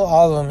doesn't kill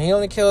all of them. He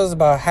only kills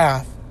about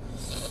half.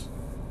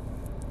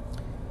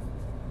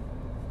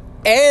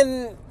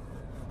 And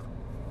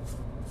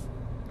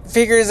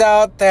figures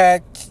out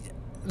that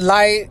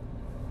Light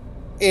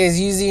is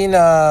using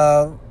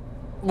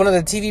one of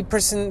the TV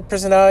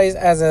personalities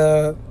as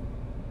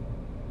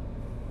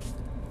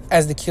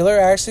the killer.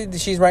 Actually,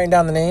 she's writing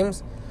down the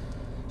names.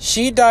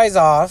 She dies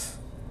off.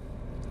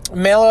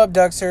 Mello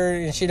abducts her,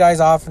 and she dies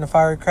off in a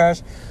fire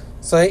crash.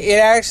 So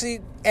N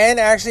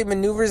actually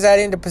maneuvers that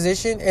into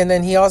position, and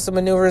then he also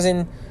maneuvers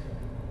in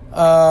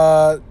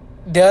the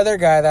other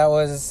guy that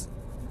was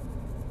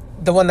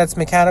the one that's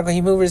mechanical.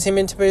 He maneuvers him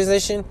into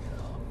position.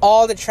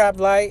 All the trapped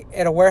Light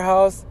at a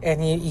warehouse,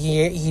 and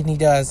he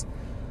does.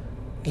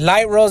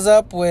 Light rolls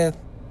up with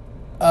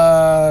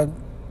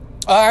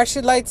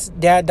actually Light's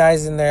dad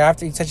dies in there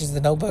after he touches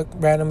the notebook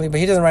randomly, but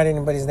he doesn't write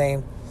anybody's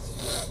name.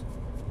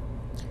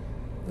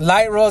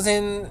 Light rolls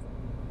in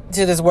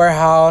to this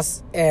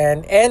warehouse,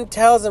 and N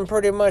tells him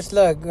pretty much,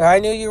 look, I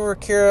knew you were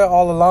Kira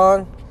all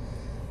along,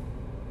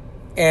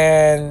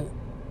 and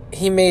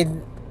he made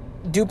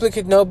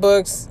duplicate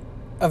notebooks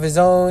of his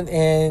own,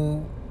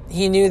 and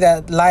he knew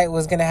that Light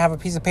was going to have a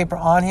piece of paper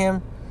on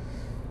him,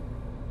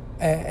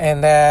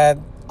 and that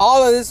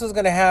all of this was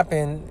going to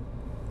happen,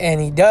 and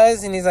he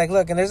does, and he's like,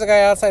 look, and there's a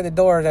guy outside the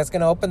door that's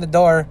going to open the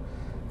door,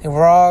 and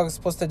we're all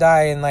supposed to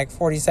die in like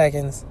 40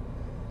 seconds.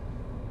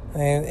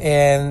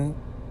 And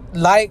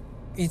Light,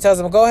 he tells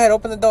him, go ahead,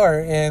 open the door,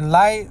 and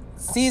Light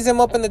sees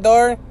him open the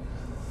door.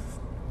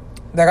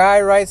 The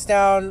guy writes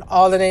down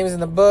all the names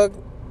in the book,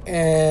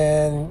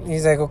 and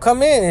he's like, well,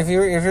 come in. If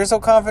you're so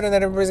confident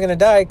that everybody's going to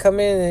die, come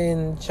in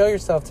and show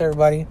yourself to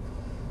everybody.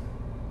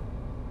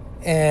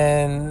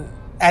 And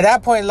at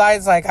that point,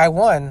 Light's like, I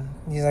won.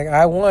 He's like,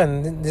 I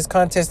won. This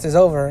contest is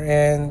over.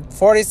 And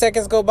 40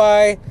 seconds go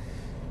by.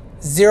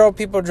 0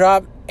 people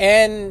drop.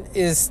 N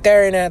is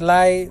staring at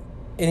Light.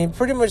 And he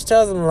pretty much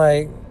tells him,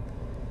 like,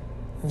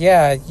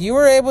 yeah, you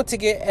were able to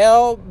get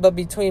L, but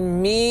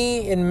between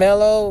me and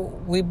Mello,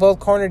 we both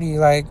cornered you.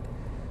 Like,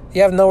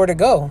 you have nowhere to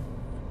go.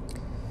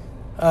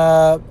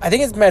 I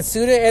think it's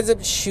Matsuda ends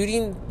up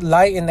shooting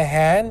Light in the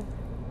hand.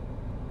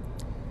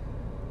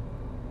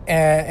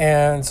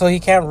 And so he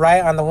can't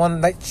write on the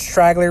one like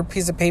straggler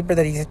piece of paper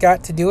that he's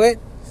got to do it.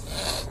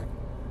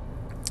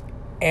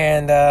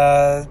 And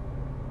the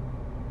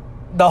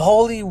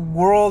holy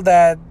world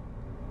that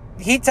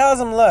he tells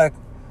him, look,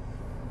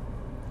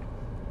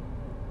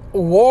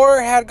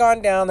 war had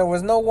gone down. There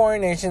was no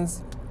warring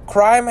nations.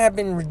 Crime had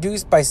been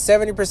reduced by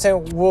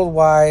 70%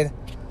 worldwide.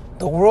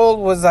 The world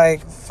was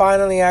like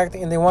finally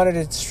acting, and they wanted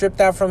to strip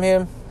that from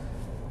him.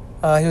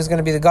 He was going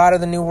to be the god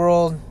of the new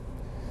world.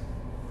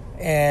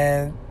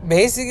 And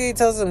basically he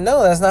tells him,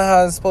 no, that's not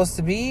how it's supposed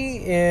to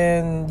be,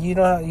 and you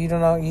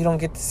don't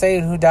get to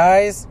say who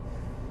dies.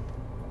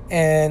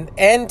 And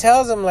N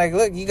tells him, like,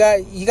 look, you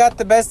got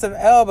the best of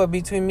L, but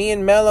between me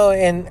and Mello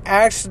and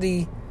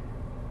actually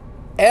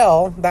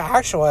L, the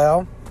actual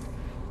L,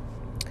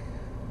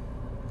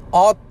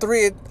 all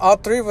three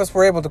of us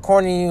were able to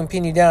corner you and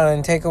pin you down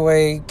and take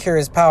away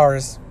Kira's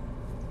powers.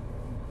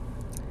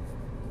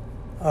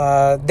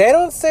 They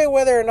don't say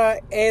whether or not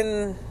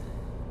N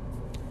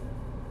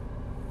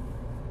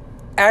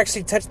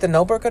actually touched the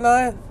notebook or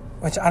not,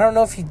 which I don't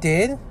know if he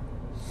did.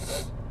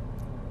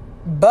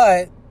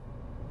 But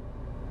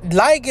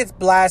Light gets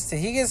blasted.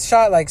 He gets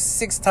shot like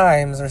 6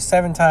 times or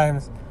 7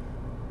 times.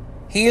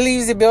 He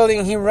leaves the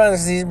building. He runs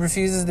because he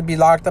refuses to be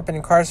locked up and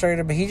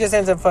incarcerated. But he just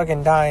ends up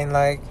fucking dying,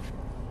 like,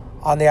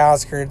 on the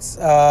outskirts.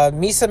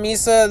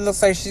 Misa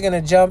looks like she's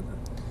gonna jump.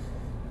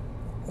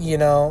 You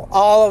know,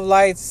 all of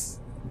Light's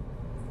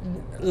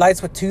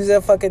with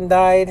Tuza fucking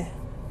died.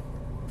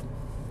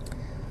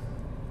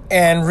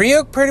 And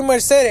Ryuk pretty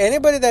much said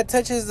anybody that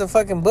touches the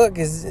fucking book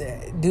is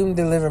doomed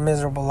to live a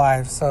miserable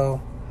life.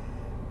 So,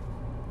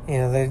 you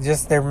know,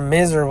 they're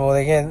miserable.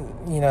 They get,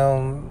 you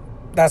know,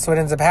 that's what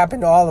ends up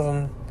happening to all of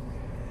them.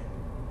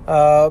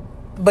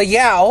 But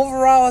yeah,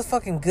 overall it's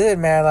fucking good,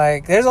 man.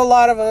 Like, there's a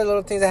lot of other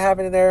little things that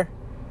happen in there.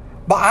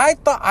 But I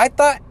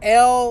thought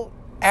L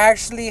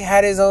actually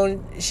had his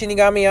own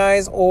Shinigami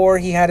eyes, or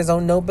he had his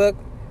own notebook.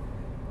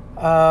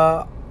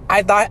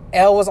 I thought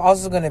L was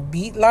also gonna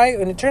beat Light,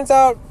 and it turns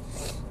out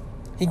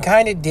he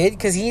kind of did,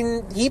 because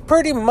he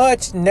pretty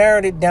much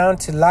narrowed it down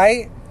to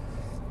Light.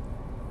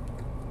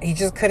 He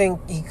just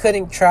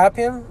couldn't trap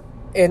him.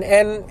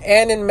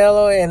 And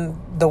Mello and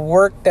the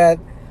work that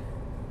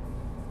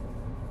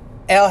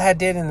L had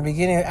did in the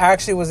beginning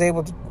actually was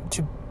able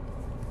to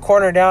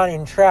corner down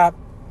and trap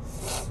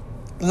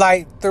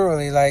Light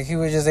thoroughly. Like, he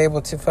was just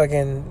able to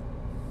fucking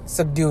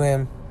subdue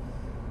him.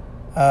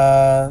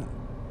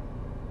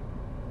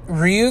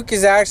 Ryuk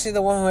is actually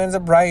the one who ends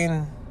up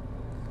writing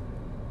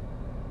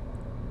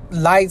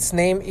Light's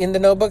name in the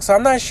notebook. So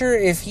I'm not sure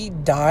if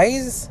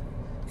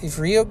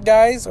Ryuk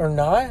dies or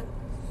not.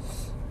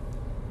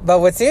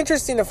 But what's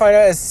interesting to find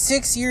out is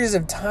 6 years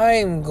of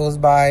time goes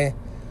by.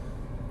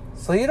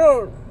 So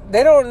you're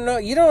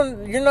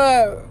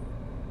not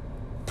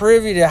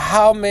privy to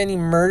how many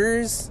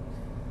murders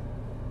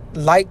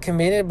Light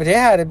committed, but it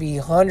had to be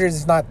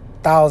hundreds, if not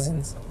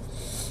thousands.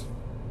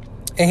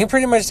 And he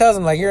pretty much tells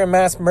him, like, you're a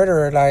mass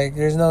murderer. Like,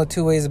 there's no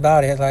 2 ways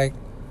about it. Like,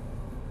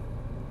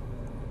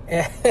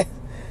 I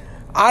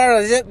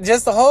don't know.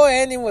 Just the whole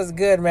ending was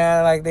good,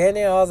 man. Like, the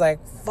ending, I was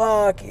like,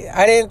 fuck.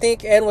 I didn't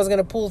think N was going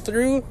to pull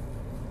through.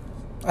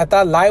 I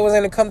thought Light was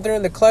going to come through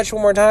in the clutch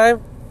one more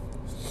time.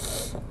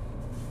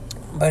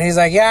 But he's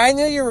like, yeah, I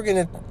knew you were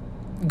going to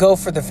go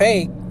for the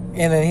fake.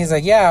 And then he's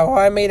like, yeah, well,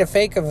 I made a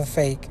fake of a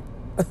fake.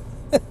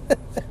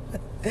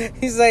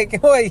 He's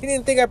like, what, you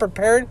didn't think I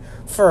prepared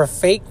for a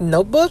fake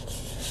notebook?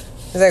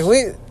 He's like,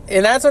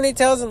 and that's when he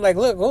tells him, like,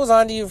 look, what was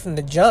on to you from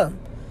the jump?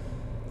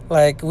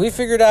 Like, we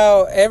figured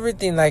out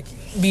everything, like,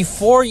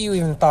 before you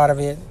even thought of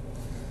it.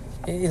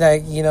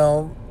 Like, you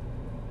know,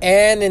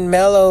 N and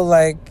Mello,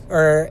 like,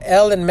 or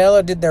L and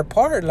Mello did their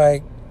part,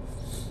 like,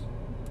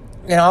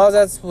 and all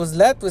that was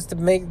left was to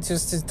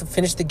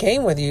finish the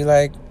game with you,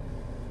 like,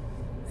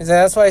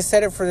 that's why I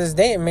set it for this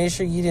day and made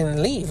sure you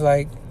didn't leave,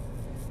 like.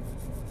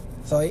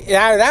 So,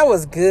 yeah, that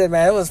was good,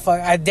 man. It was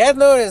fun. Death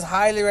Note is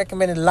highly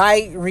recommended.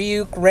 Light,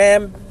 Ryuk,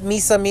 Ram,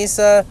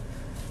 Misa,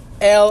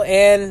 L,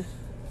 N,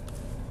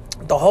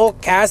 the whole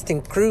cast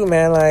and crew,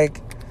 man. Like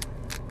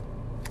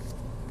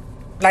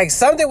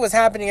something was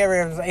happening every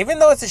episode. Even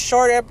though it's a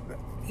short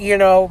you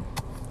know.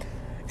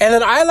 And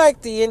then I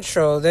like the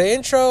intro. The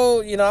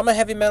intro, you know, I'm a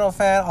heavy metal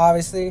fan,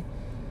 obviously.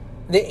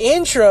 The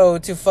intro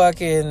to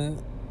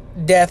fucking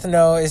Death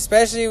Note,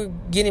 especially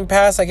getting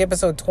past, like,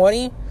 episode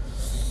 20...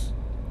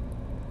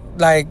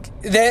 Like,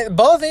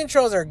 both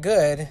intros are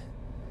good.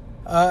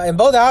 And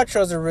both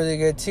outros are really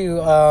good, too.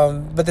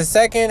 But the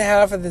second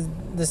half of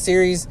the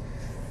series,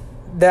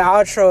 the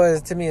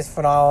outro to me is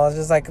phenomenal. It's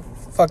just like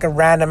fucking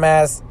random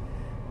ass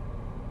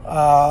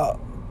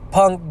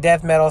punk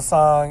death metal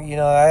song. You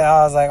know,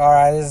 I was like, all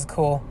right, this is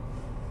cool.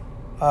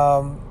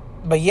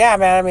 But yeah,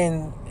 man, I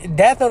mean,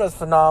 Death Note is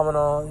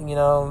phenomenal. You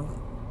know,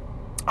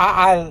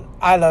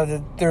 I loved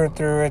it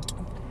through it.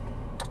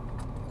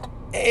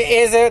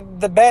 Is it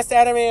the best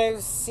anime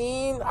I've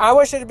seen? I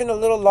wish it had been a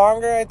little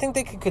longer. I think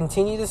they could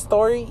continue the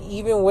story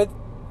even with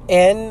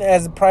N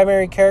as the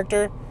primary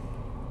character.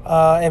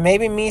 And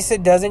maybe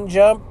Misa doesn't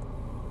jump.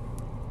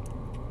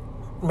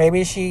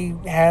 Maybe she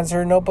hands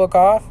her notebook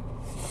off.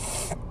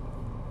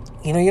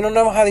 You know, you don't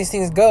know how these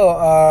things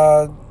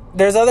go.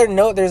 There's other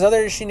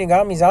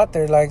Shinigamis out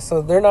there, like,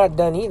 so they're not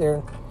done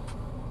either.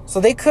 So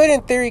they could,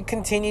 in theory,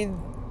 continue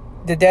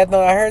the Death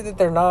Note. I heard that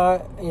they're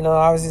not. You know,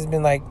 obviously it's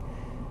been like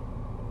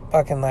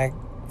fucking like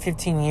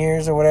 15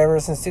 years or whatever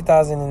since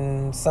 2000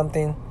 and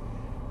something.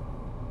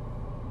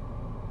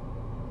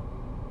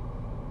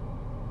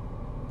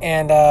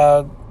 And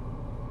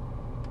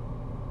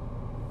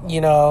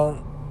you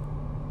know,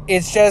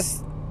 it's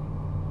just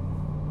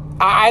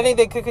I think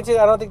they could continue.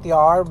 I don't think they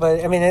are,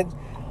 but I mean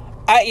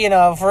you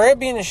know, for it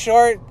being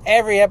short,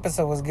 every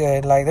episode was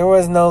good. Like, there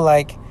was no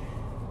like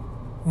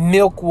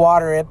milk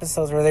water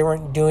episodes where they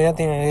weren't doing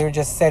anything and they were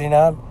just setting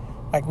up.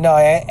 Like, no,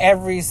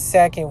 every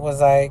second was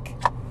like,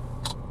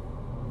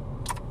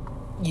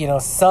 you know,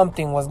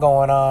 something was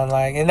going on.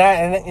 Like, and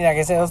like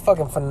I said, it was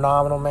fucking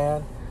phenomenal,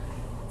 man.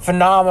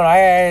 Phenomenal.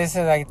 I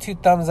said like 2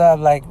 thumbs up,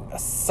 like a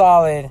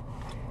solid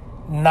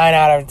 9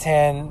 out of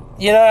 10.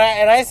 You know,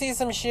 and I see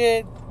some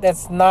shit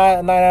that's not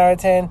a 9 out of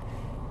 10.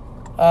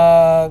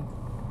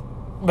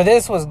 But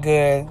this was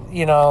good.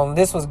 You know,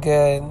 this was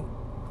good.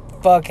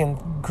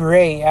 Fucking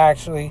great,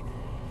 actually.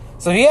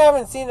 So if you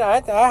haven't seen it,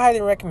 I highly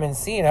recommend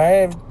seeing it.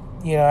 I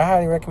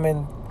highly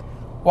recommend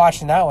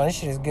watching that one. This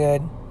shit is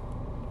good.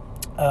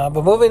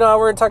 But moving on,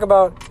 we're going to talk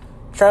about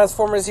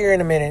Transformers here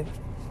in a minute.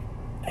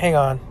 Hang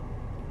on.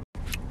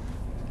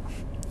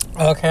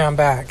 Okay, I'm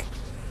back.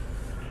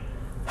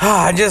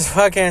 I just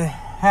fucking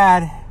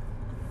had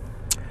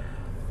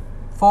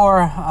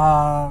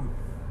 4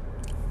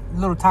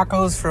 little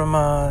tacos from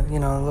a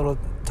little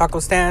taco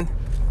stand.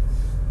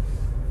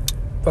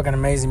 Fucking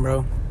amazing,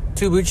 bro.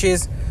 2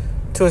 buches,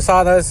 2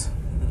 asadas,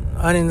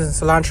 onions and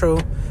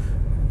cilantro,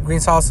 green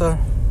salsa,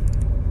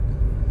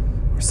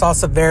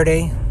 salsa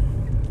verde.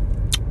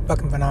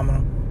 Fucking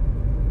phenomenal.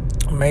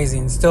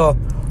 Amazing. Still,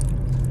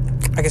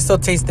 I can still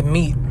taste the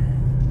meat.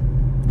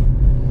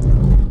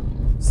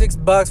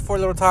 $6, 4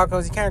 little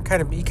tacos. You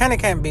kind of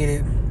can't beat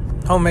it.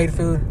 Homemade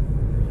food.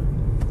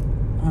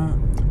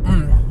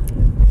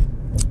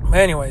 But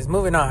anyways,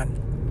 moving on.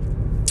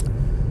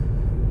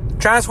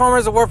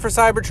 Transformers: The War for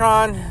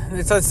Cybertron.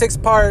 It's a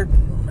 6-part.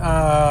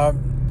 I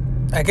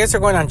guess they're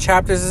going on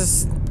chapters.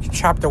 This is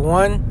chapter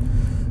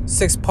 1.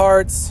 6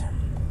 parts.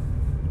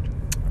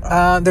 There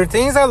are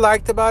things I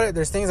liked about it.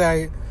 There's things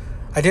I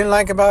didn't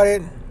like about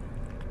it.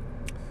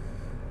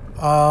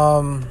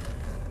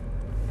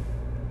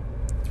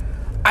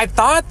 I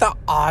thought the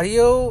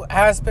audio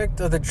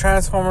aspect of the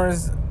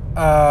Transformers,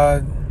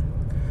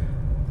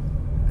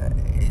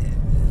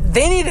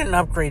 they needed an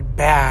upgrade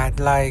bad.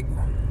 Like,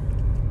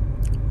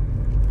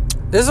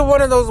 this is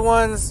one of those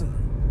ones,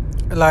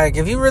 like,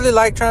 if you really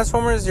like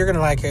Transformers, you're gonna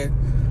like it.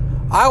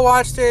 I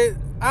watched it.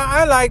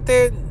 I liked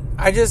it.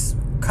 I just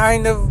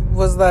kind of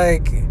was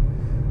like,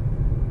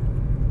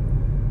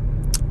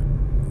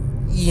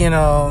 you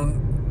know,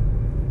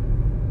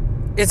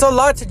 it's a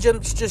lot to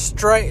jump just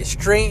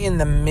straight in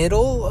the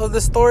middle of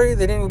the story.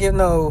 They didn't give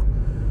no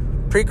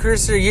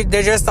precursor.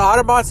 They're just the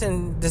Autobots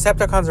and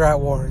Decepticons are at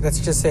war. That's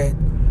just it.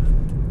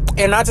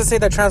 And not to say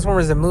that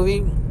Transformers the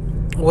movie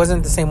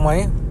wasn't the same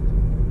way,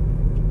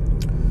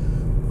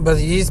 but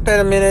you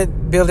spend a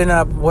minute building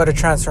up what a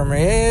Transformer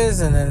is,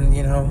 and then,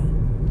 you know,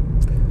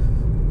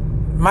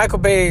 Michael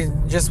Bay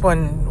just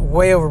went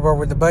way overboard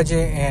with the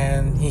budget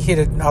and he hit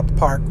it out the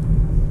park.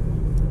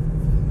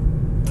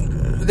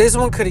 This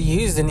one could have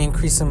used an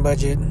increase in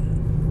budget.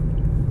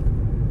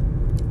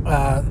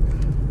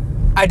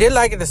 I did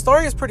like it. The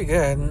story is pretty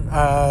good.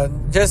 I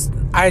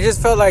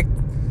just felt like,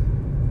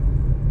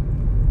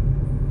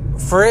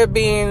 for it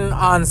being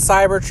on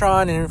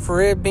Cybertron and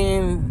for it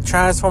being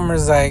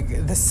Transformers,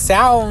 like, the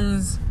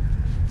sounds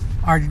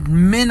are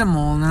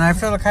minimal, and I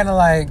feel kind of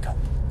like,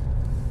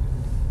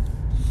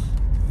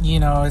 you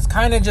know, it's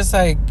kind of just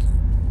like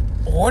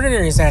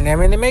ordinary sound. I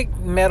mean, they make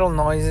metal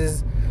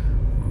noises,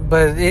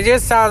 but it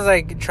just sounds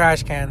like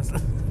trash cans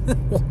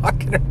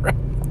walking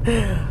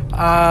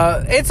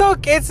around. It's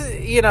okay. It's,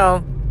 you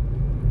know.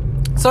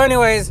 So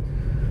anyways,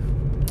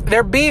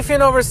 they're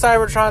beefing over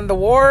Cybertron. The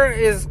war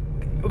is,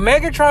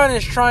 Megatron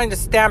is trying to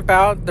stamp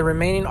out the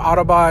remaining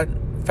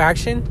Autobot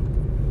faction.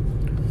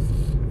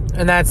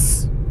 And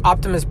that's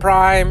Optimus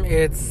Prime,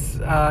 it's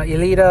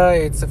Elita,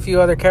 it's a few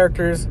other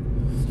characters.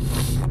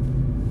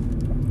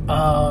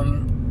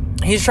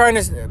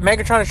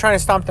 Megatron is trying to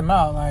stomp them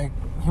out. Like,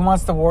 he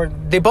wants the war.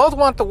 They both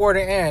want the war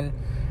to end.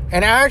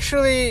 And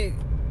actually,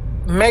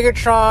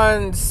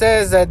 Megatron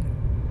says that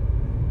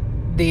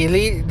the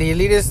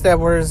elitists that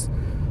was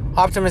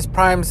Optimus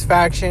Prime's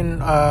faction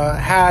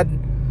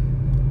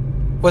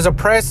was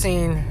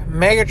oppressing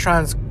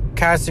Megatron's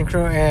cast and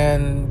crew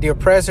and the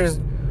oppressors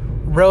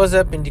rose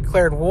up and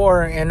declared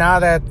war. And now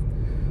that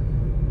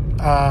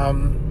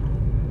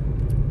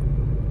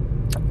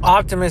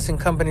Optimus and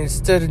company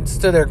stood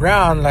their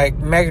ground, like,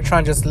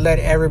 Megatron just let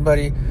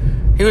everybody.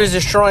 He was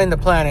destroying the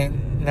planet.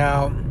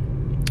 Now,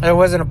 it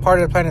wasn't a part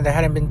of the planet that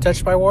hadn't been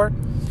touched by war.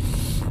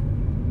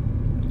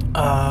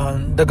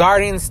 The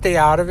Guardians stay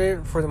out of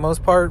it for the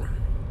most part.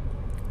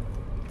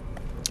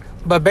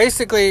 But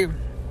basically,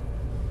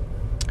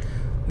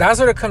 that's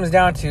what it comes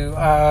down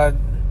to.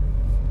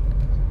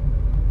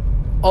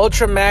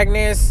 Ultra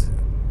Magnus,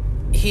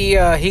 he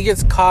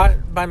gets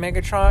caught by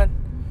Megatron.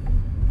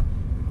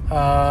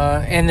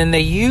 And then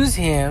they use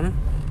him.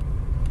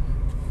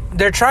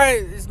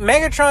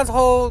 Megatron's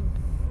whole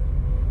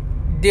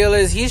deal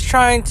is he's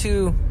trying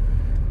to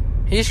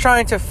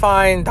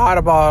find the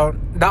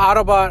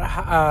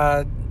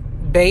Autobot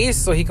base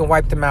so he can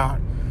wipe them out.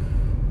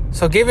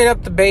 So giving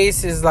up the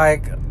base is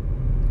like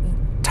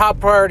top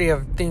priority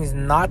of things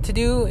not to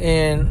do,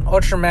 and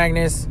Ultra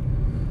Magnus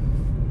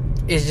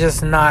is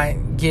just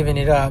not giving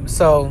it up.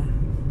 So,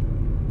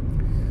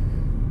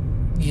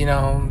 you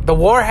know, the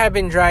war had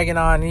been dragging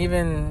on.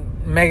 Even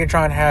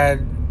Megatron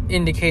had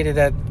indicated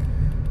that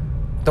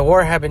the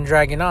war had been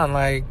dragging on.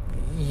 Like,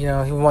 you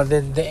know, he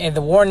wanted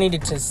the war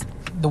needed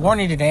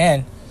to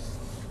end.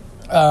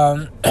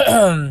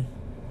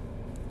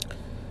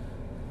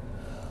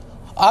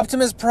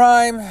 Optimus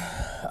Prime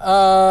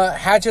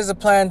hatches a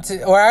plan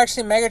to, or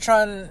actually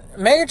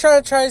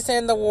Megatron tries to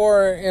end the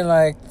war in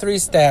like 3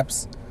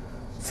 steps.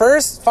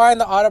 First, find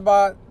the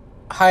Autobot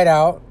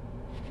hideout.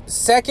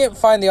 Second,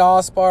 find the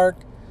Allspark.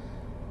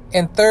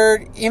 And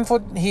third,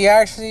 he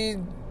actually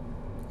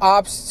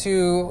opts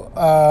to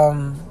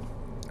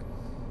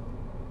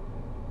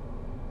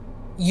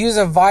use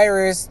a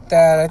virus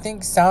that I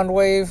think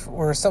Soundwave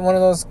or one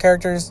of those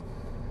characters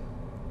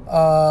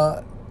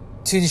to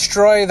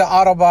destroy the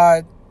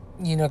Autobot,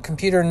 you know,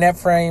 computer net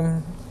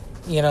frame,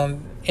 you know,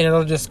 and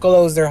it'll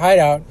disclose their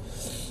hideout.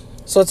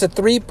 So it's a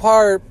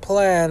 3-part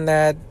plan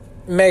that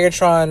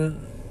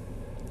Megatron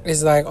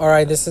is like, all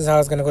right, this is how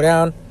it's gonna go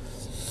down.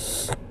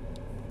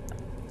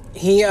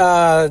 He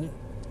and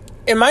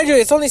mind you,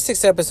 it's only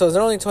 6 episodes,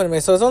 they're only 20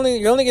 minutes, so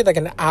you only get like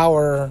an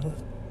hour.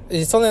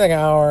 It's only like an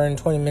hour and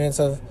 20 minutes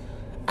of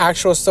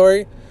actual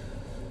story.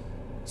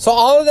 So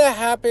all of that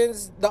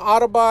happens. The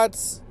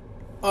Autobots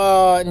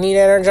need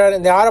energy,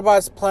 and the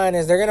Autobots' plan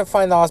is they're gonna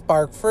find the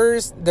Allspark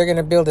first. They're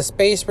gonna build a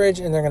space bridge,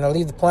 and they're gonna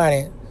leave the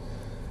planet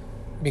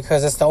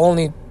because it's the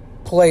only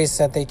place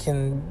that they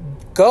can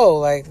go.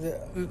 Like,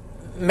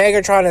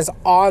 Megatron is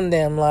on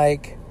them,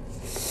 like,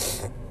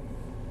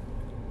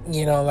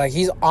 you know, like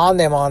he's on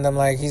them,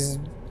 like he's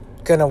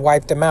gonna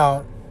wipe them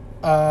out.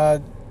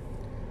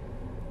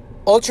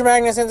 Ultra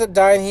Magnus ends up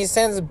dying. He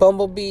sends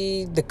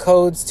Bumblebee the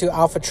codes to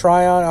Alpha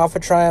Trion. Alpha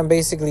Trion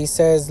basically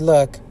says,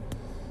 look,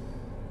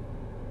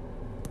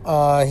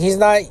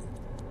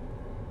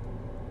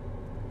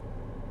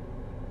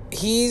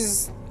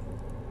 he's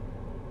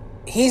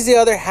the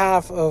other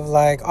half of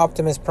like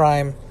Optimus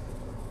Prime.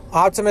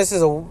 Optimus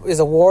is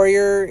a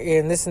warrior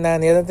and this and that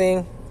and the other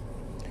thing,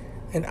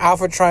 and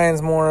Alpha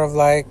Trion's more of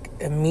like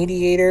a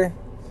mediator.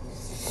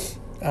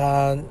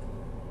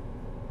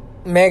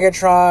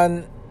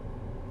 Megatron,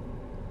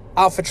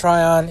 Alpha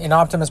Trion, and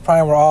Optimus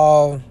Prime were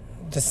all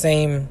the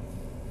same.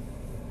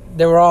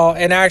 They were all,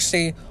 and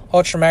actually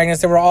Ultra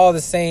Magnus, they were all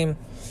the same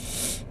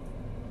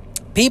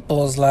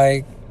peoples.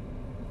 Like,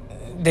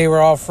 they were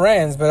all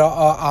friends, but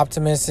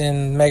Optimus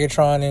and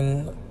Megatron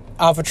and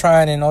Alpha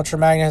Trion and Ultra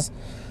Magnus,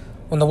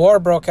 when the war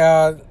broke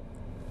out,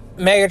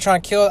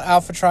 Megatron killed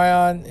Alpha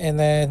Trion, and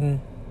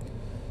then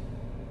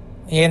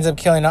he ends up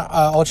killing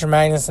Ultra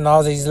Magnus, and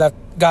all he's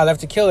got left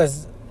to kill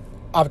is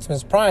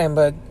Optimus Prime,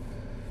 but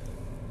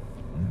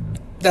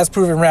that's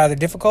proven rather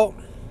difficult.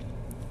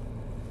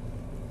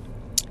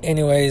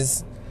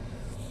 Anyways,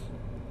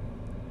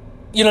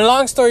 you know,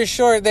 long story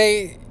short,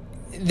 they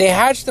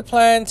hatched the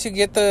plan to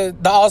get the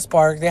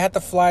Allspark. They had to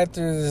fly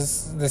through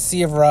the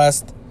Sea of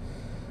Rust.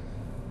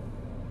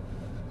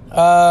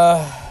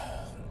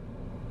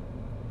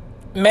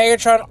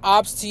 Megatron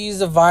opts to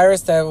use a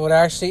virus that would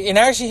actually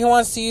he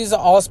wants to use the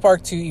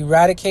Allspark to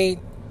eradicate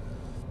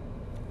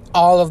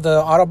all of the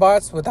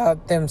Autobots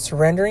without them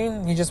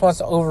surrendering. He just wants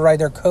to override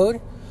their code.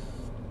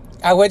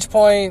 At which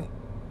point,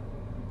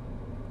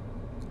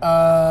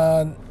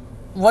 one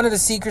of the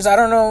Seekers, I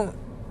don't know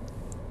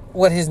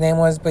what his name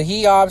was, but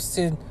he opts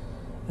to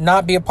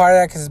not be a part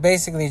of that because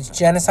basically it's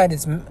genocide.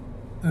 It's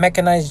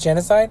mechanized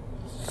genocide.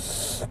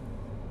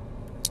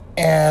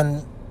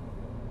 And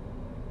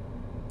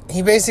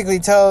he basically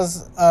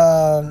tells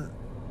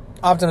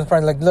Optimus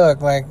Prime, like,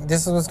 look, like,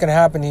 this is what's gonna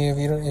happen to you if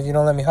you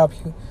don't let me help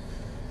you.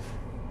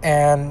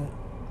 And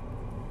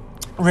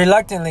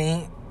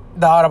reluctantly,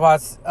 the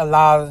Autobots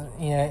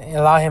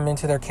allow him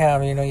into their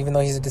camp, you know, even though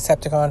he's a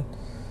Decepticon.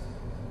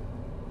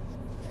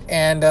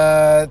 And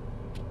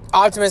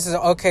Optimus is,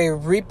 okay,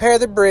 repair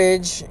the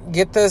bridge,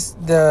 get they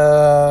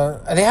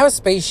have a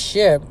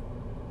spaceship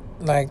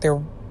like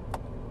they're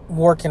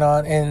working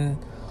on, and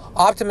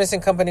Optimus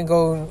and company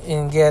go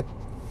and get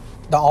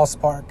the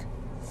Allspark.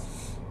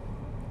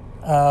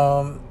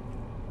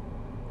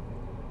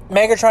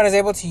 Megatron is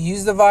able to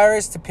use the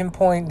virus to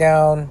pinpoint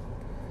down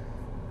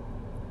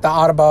the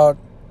Autobot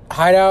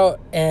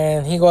hideout,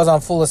 and he goes on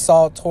full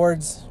assault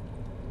towards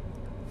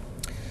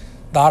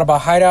the Autobot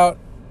hideout.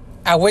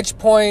 At which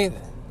point,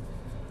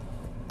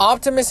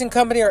 Optimus and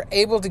company are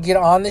able to get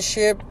on the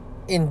ship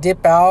and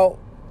dip out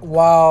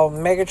while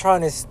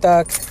Megatron is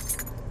stuck.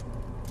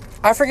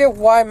 I forget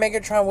why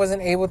Megatron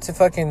wasn't able to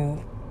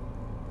fucking...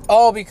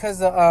 Oh,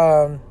 because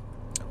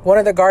one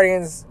of the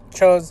Guardians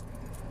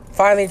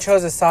finally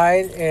chose a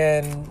side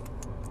and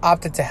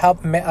opted to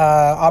help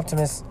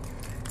Optimus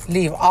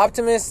leave.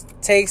 Optimus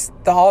takes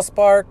the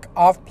Allspark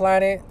off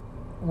planet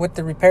with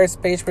the repaired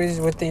space bridge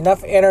with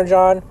enough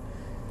energon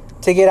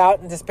to get out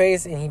into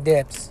space, and he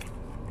dips.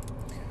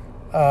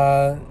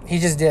 He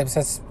just dips.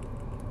 That's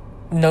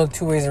no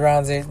two ways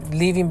around it.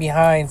 Leaving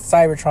behind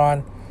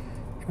Cybertron,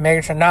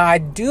 Megatron. Now, I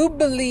do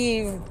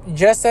believe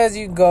just as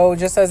you go,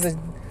 just as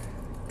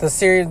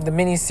the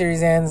mini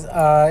series ends,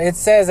 it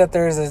says that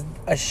there's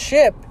a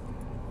ship,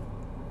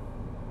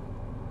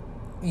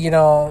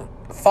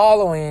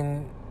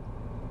 following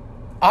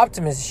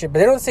Optimus' ship, but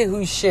they don't say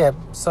whose ship.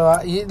 So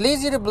it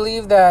leads you to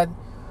believe that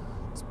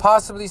it's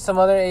possibly some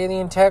other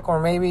alien tech,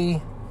 or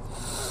maybe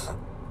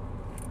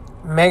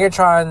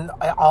Megatron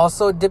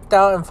also dipped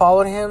out and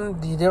followed him.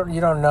 You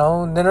don't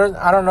know.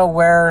 I don't know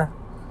where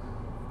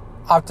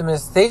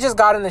Optimus. They just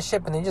got in the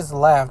ship and they just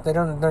left.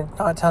 They're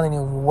not telling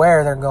you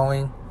where they're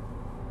going.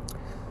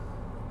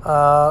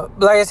 But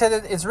like I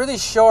said, it's really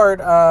short.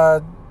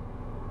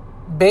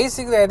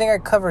 Basically, I think I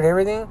covered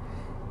everything.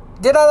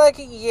 Did I like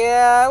it?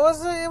 Yeah, it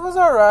was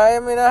alright. I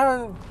mean, I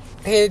haven't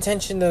paid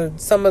attention to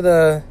some of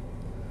the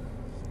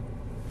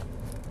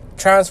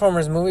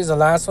Transformers movies. The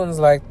last one's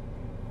like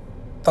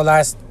the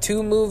last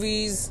two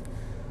movies,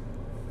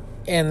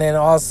 and then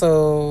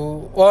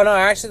also, well, no,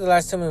 actually, the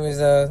last two movies.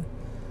 The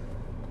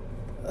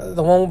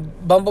one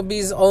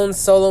Bumblebee's own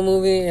solo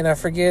movie, and I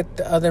forget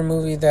the other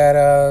movie that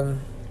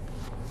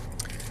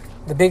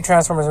the big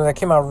Transformers movie that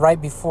came out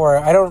right before.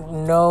 I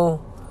don't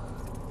know.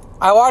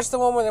 I watched the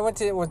one where they went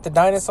to with the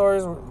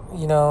dinosaurs,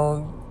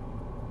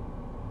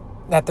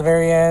 at the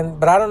very end.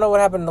 But I don't know what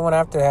happened to the one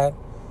after that.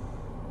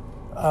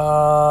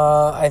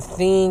 I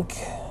think...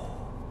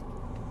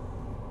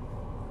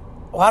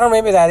 Well, I don't know,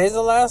 maybe that is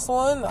the last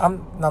one.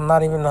 I'm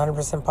not even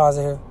 100%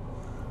 positive.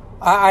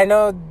 I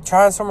know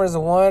Transformers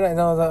 1. I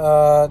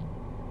know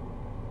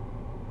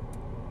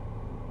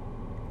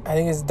I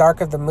think it's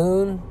Dark of the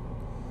Moon.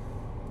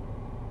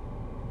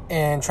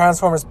 And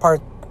Transformers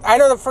Part... I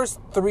know the first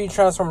three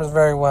Transformers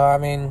very well. I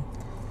mean,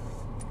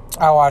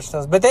 I watched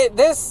those. But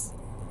this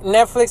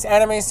Netflix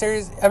anime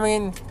series, I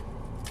mean...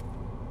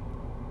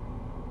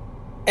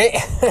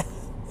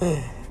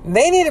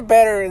 They need a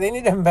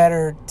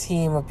better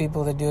team of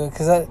people to do it,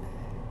 because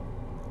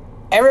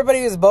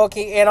everybody was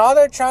bulky and all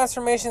their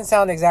transformations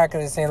sound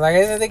exactly the same. Like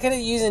I said, they could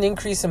have used an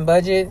increase in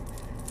budget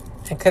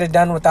and could have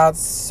done without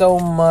so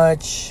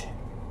much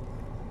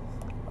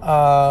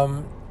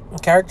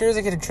characters.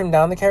 They could have trimmed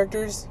down the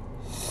characters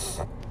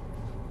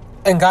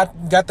and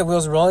got the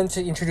wheels rolling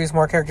to introduce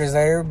more characters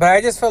later. But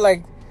I just felt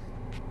like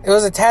it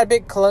was a tad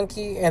bit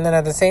clunky, and then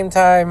at the same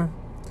time,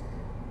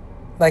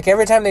 like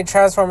every time they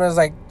transform, it was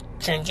like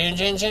chin chin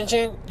chin chin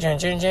chin chin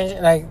chin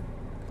chin, like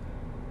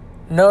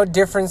no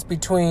difference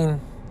between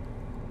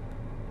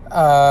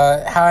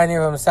how any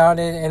of them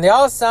sounded, and they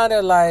all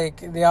sounded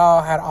like they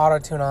all had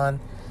auto-tune on.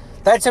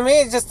 That to me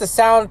is just the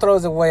sound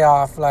throws it way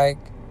off, like,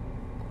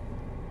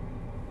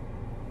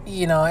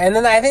 and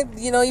then I think,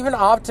 even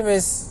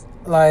Optimus,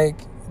 like,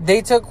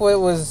 they took what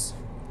was,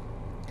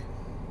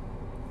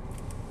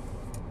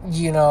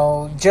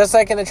 just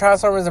like in the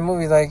Transformers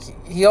movie, like,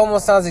 he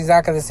almost sounds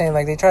exactly the same.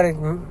 Like, they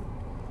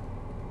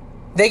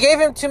gave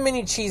him too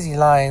many cheesy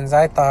lines,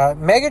 I thought.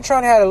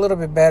 Megatron had a little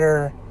bit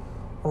better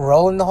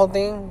role in the whole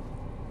thing.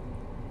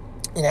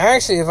 And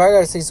actually, if I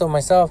gotta say so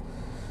myself,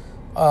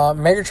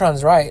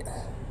 Megatron's right.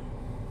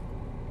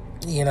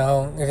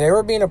 If they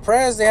were being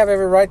oppressed, they have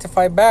every right to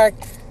fight back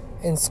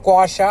and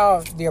squash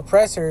out the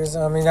oppressors.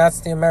 I mean, that's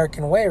the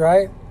American way,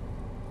 right?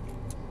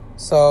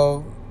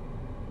 So,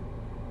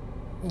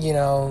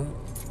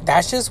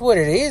 that's just what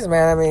it is,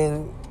 man. I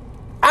mean,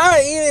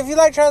 if you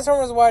like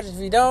Transformers, watch it. If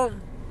you don't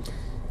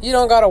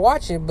gotta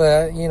watch it.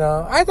 But,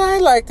 I thought I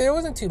liked it. It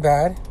wasn't too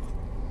bad.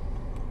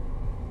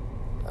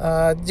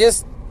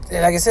 Just,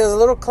 like I said, it was a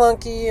little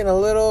clunky and a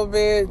little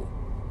bit,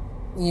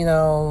 it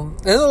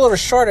was a little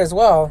short as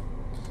well.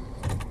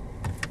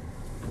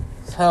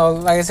 So,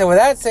 like I said, with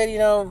that said,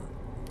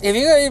 if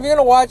you're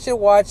gonna watch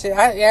it.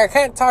 I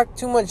can't talk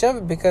too much of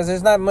it because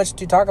there's not much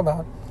to talk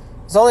about.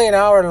 It's only an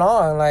hour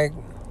long. Like,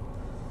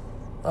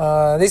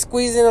 they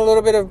squeeze in a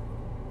little bit of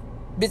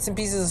bits and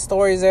pieces of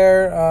stories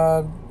there.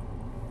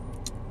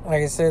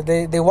 Like I said,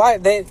 the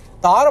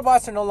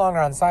Autobots are no longer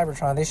on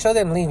Cybertron. They show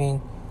them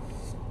leaving,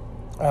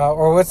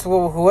 or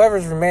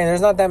whoever's remaining.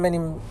 There's not that many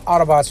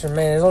Autobots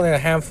remaining. There's only a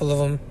handful of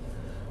them.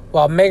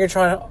 While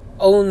Megatron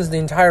owns the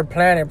entire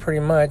planet,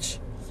 pretty much.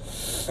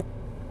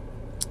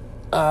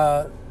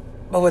 But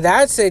with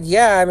that said,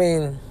 yeah, I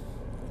mean,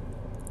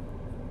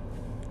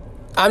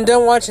 I'm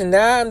done watching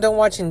that. I'm done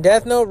watching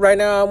Death Note. Right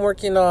now, I'm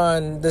working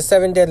on The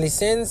Seven Deadly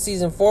Sins,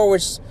 Season 4,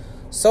 which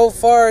so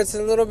far it's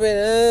a little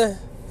bit,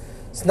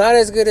 it's not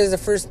as good as the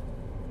first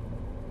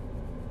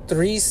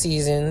 3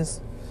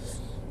 seasons.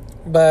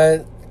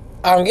 But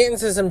I'm getting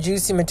to some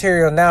juicy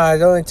material now.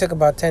 It only took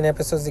about 10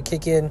 episodes to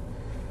kick in.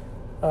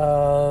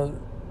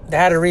 They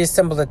had to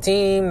reassemble the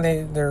team.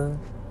 They're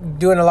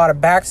doing a lot of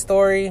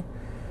backstory.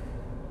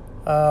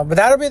 But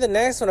that'll be the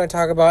next one I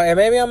talk about. And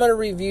maybe I'm going to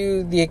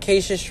review the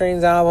Acacia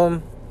Strains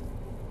album.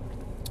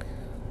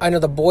 I know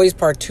The Boys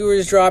Part 2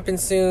 is dropping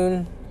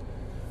soon.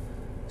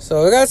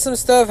 So we got some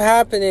stuff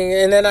happening.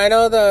 And then I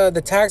know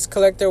the Tax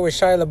Collector with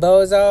Shia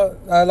LaBeouf is out.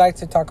 I'd like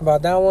to talk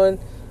about that one.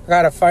 I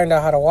got to find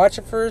out how to watch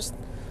it first.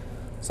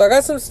 So I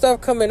got some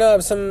stuff coming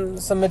up.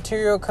 Some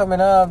material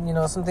coming up. You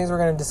know, some things we're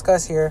going to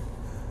discuss here.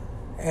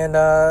 And,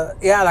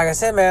 yeah, like I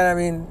said, man, I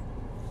mean...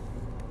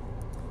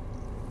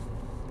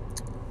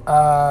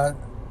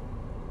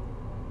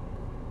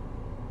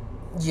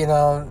 you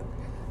know,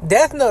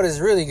 Death Note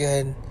is really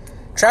good.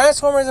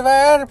 Transformers, if I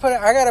had to put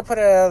it, I gotta put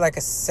it at like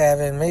a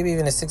 7, maybe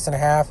even a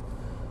 6.5.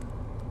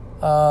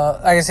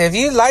 Like I said, if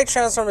you like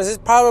Transformers, it's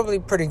probably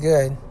pretty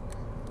good.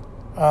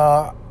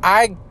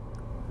 I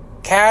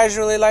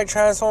casually like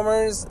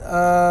Transformers.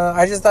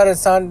 I just thought it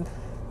sounded...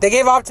 They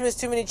gave Optimus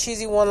too many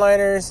cheesy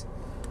one-liners.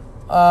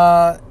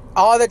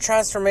 All the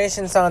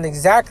transformations sound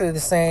exactly the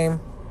same.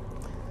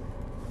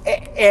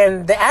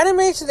 And the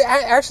animation,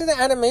 the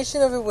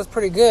animation of it was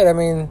pretty good. I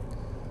mean,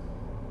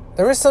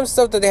 there was some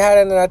stuff that they had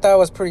in it I thought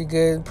was pretty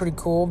good, pretty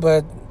cool.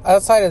 But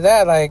outside of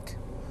that, like,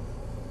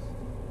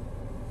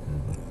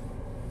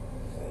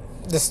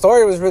 the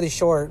story was really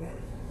short.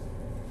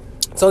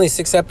 It's only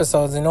 6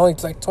 episodes and only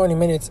like 20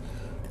 minutes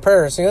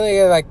per. So you only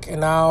get like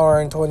an hour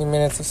and 20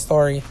 minutes of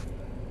story.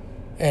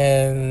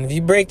 And if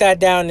you break that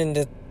down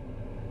into...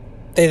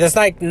 that's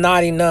like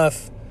not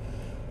enough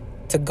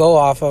to go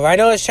off of. I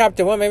know it's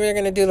chapter 1. Maybe they're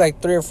going to do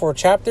like 3 or 4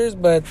 chapters,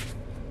 but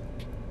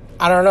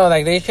I don't know.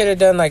 Like, they should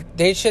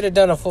have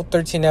done a full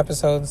 13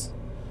 episodes.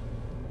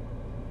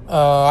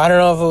 I don't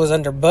know if it was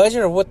under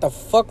budget or what the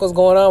fuck was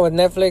going on with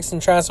Netflix and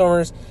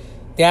Transformers,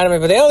 the anime,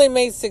 but they only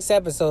made 6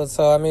 episodes.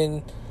 So, I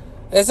mean,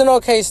 it's an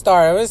okay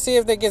start. Let's see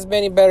if it gets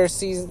any better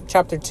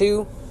chapter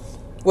 2,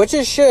 which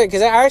it should,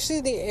 because actually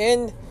the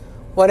end,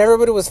 when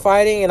everybody was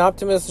fighting and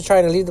Optimus was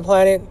trying to leave the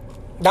planet,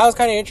 that was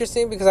kind of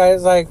interesting, because I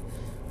was like,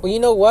 well, you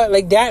know what?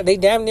 Like, they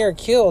damn near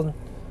killed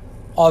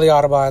all the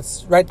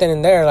Autobots right then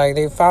and there. Like,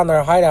 they found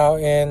their hideout,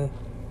 and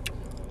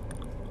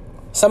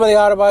some of the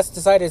Autobots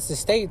decided to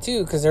stay,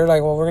 too, because they're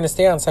like, well, we're going to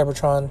stay on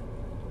Cybertron.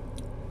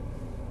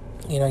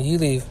 You know, you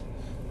leave.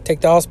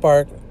 Take the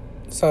Allspark.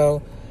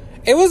 So,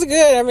 it was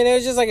good. I mean, it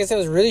was just, like I said, it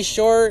was really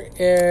short,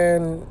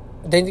 and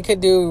they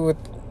could do with...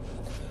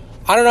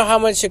 I don't know how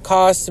much it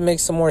costs to make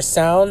some more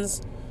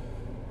sounds,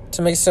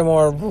 to make some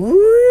more,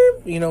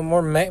 you know,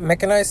 more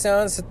mechanized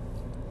sounds to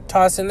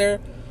toss in there,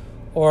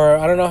 or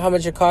I don't know how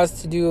much it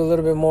costs to do a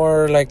little bit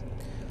more, like,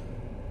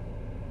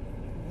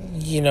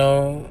 you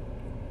know,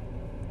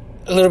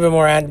 a little bit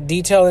more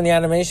detail in the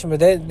animation, but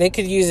they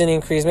could use an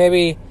increase,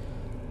 maybe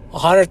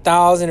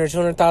 $100,000 or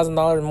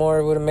 $200,000 more.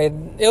 It would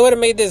have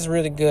made this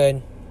really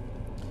good.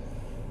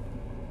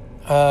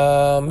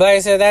 But like I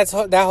said,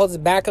 that holds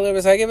it back a little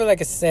bit, so I give it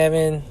like a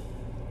 7,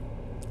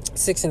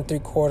 6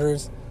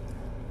 3/4.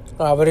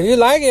 But if you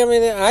like it, I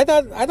mean, I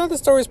thought the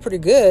story was pretty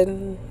good,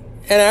 and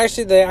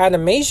actually the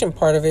animation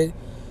part of it,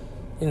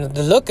 you know,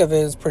 the look of it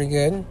is pretty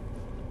good.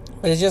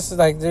 But it's just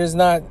like there's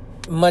not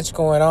much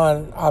going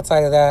on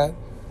outside of that.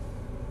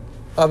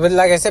 But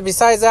like I said,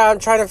 besides that, I'm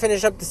trying to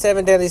finish up the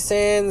 7 Deadly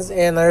Sins,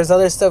 and there's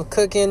other stuff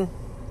cooking.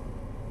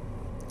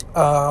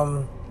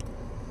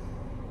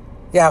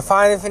 Yeah, I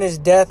finally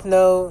finished Death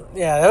Note.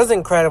 Yeah, that was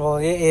incredible.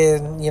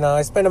 You know,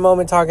 I spent a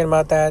moment talking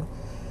about that.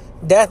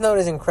 Death Note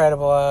is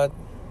incredible.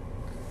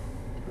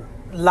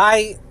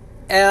 Light,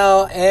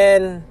 L,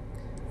 and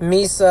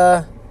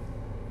Misa,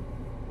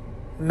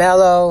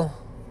 Mello,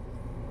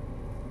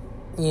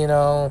 you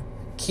know,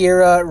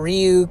 Kira,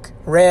 Ryuk,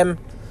 Rem.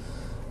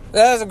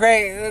 That was a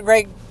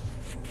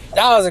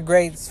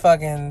great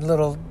fucking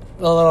little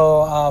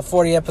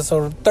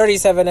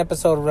 37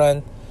 episode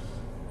run.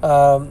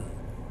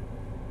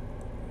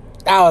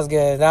 That was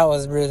good. That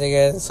was really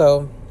good.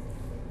 So,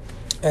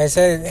 like I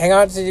said, hang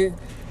on to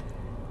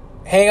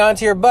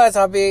your butts.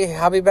 I'll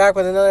be back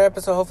with another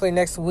episode hopefully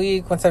next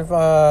week once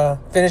I've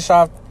finished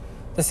off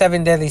the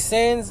 7 Deadly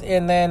Sins,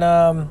 and then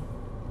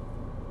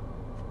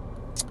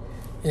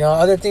you know,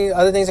 other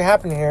things are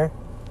happening here.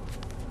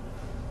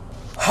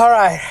 All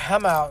right,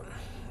 I'm out.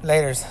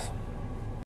 Laters.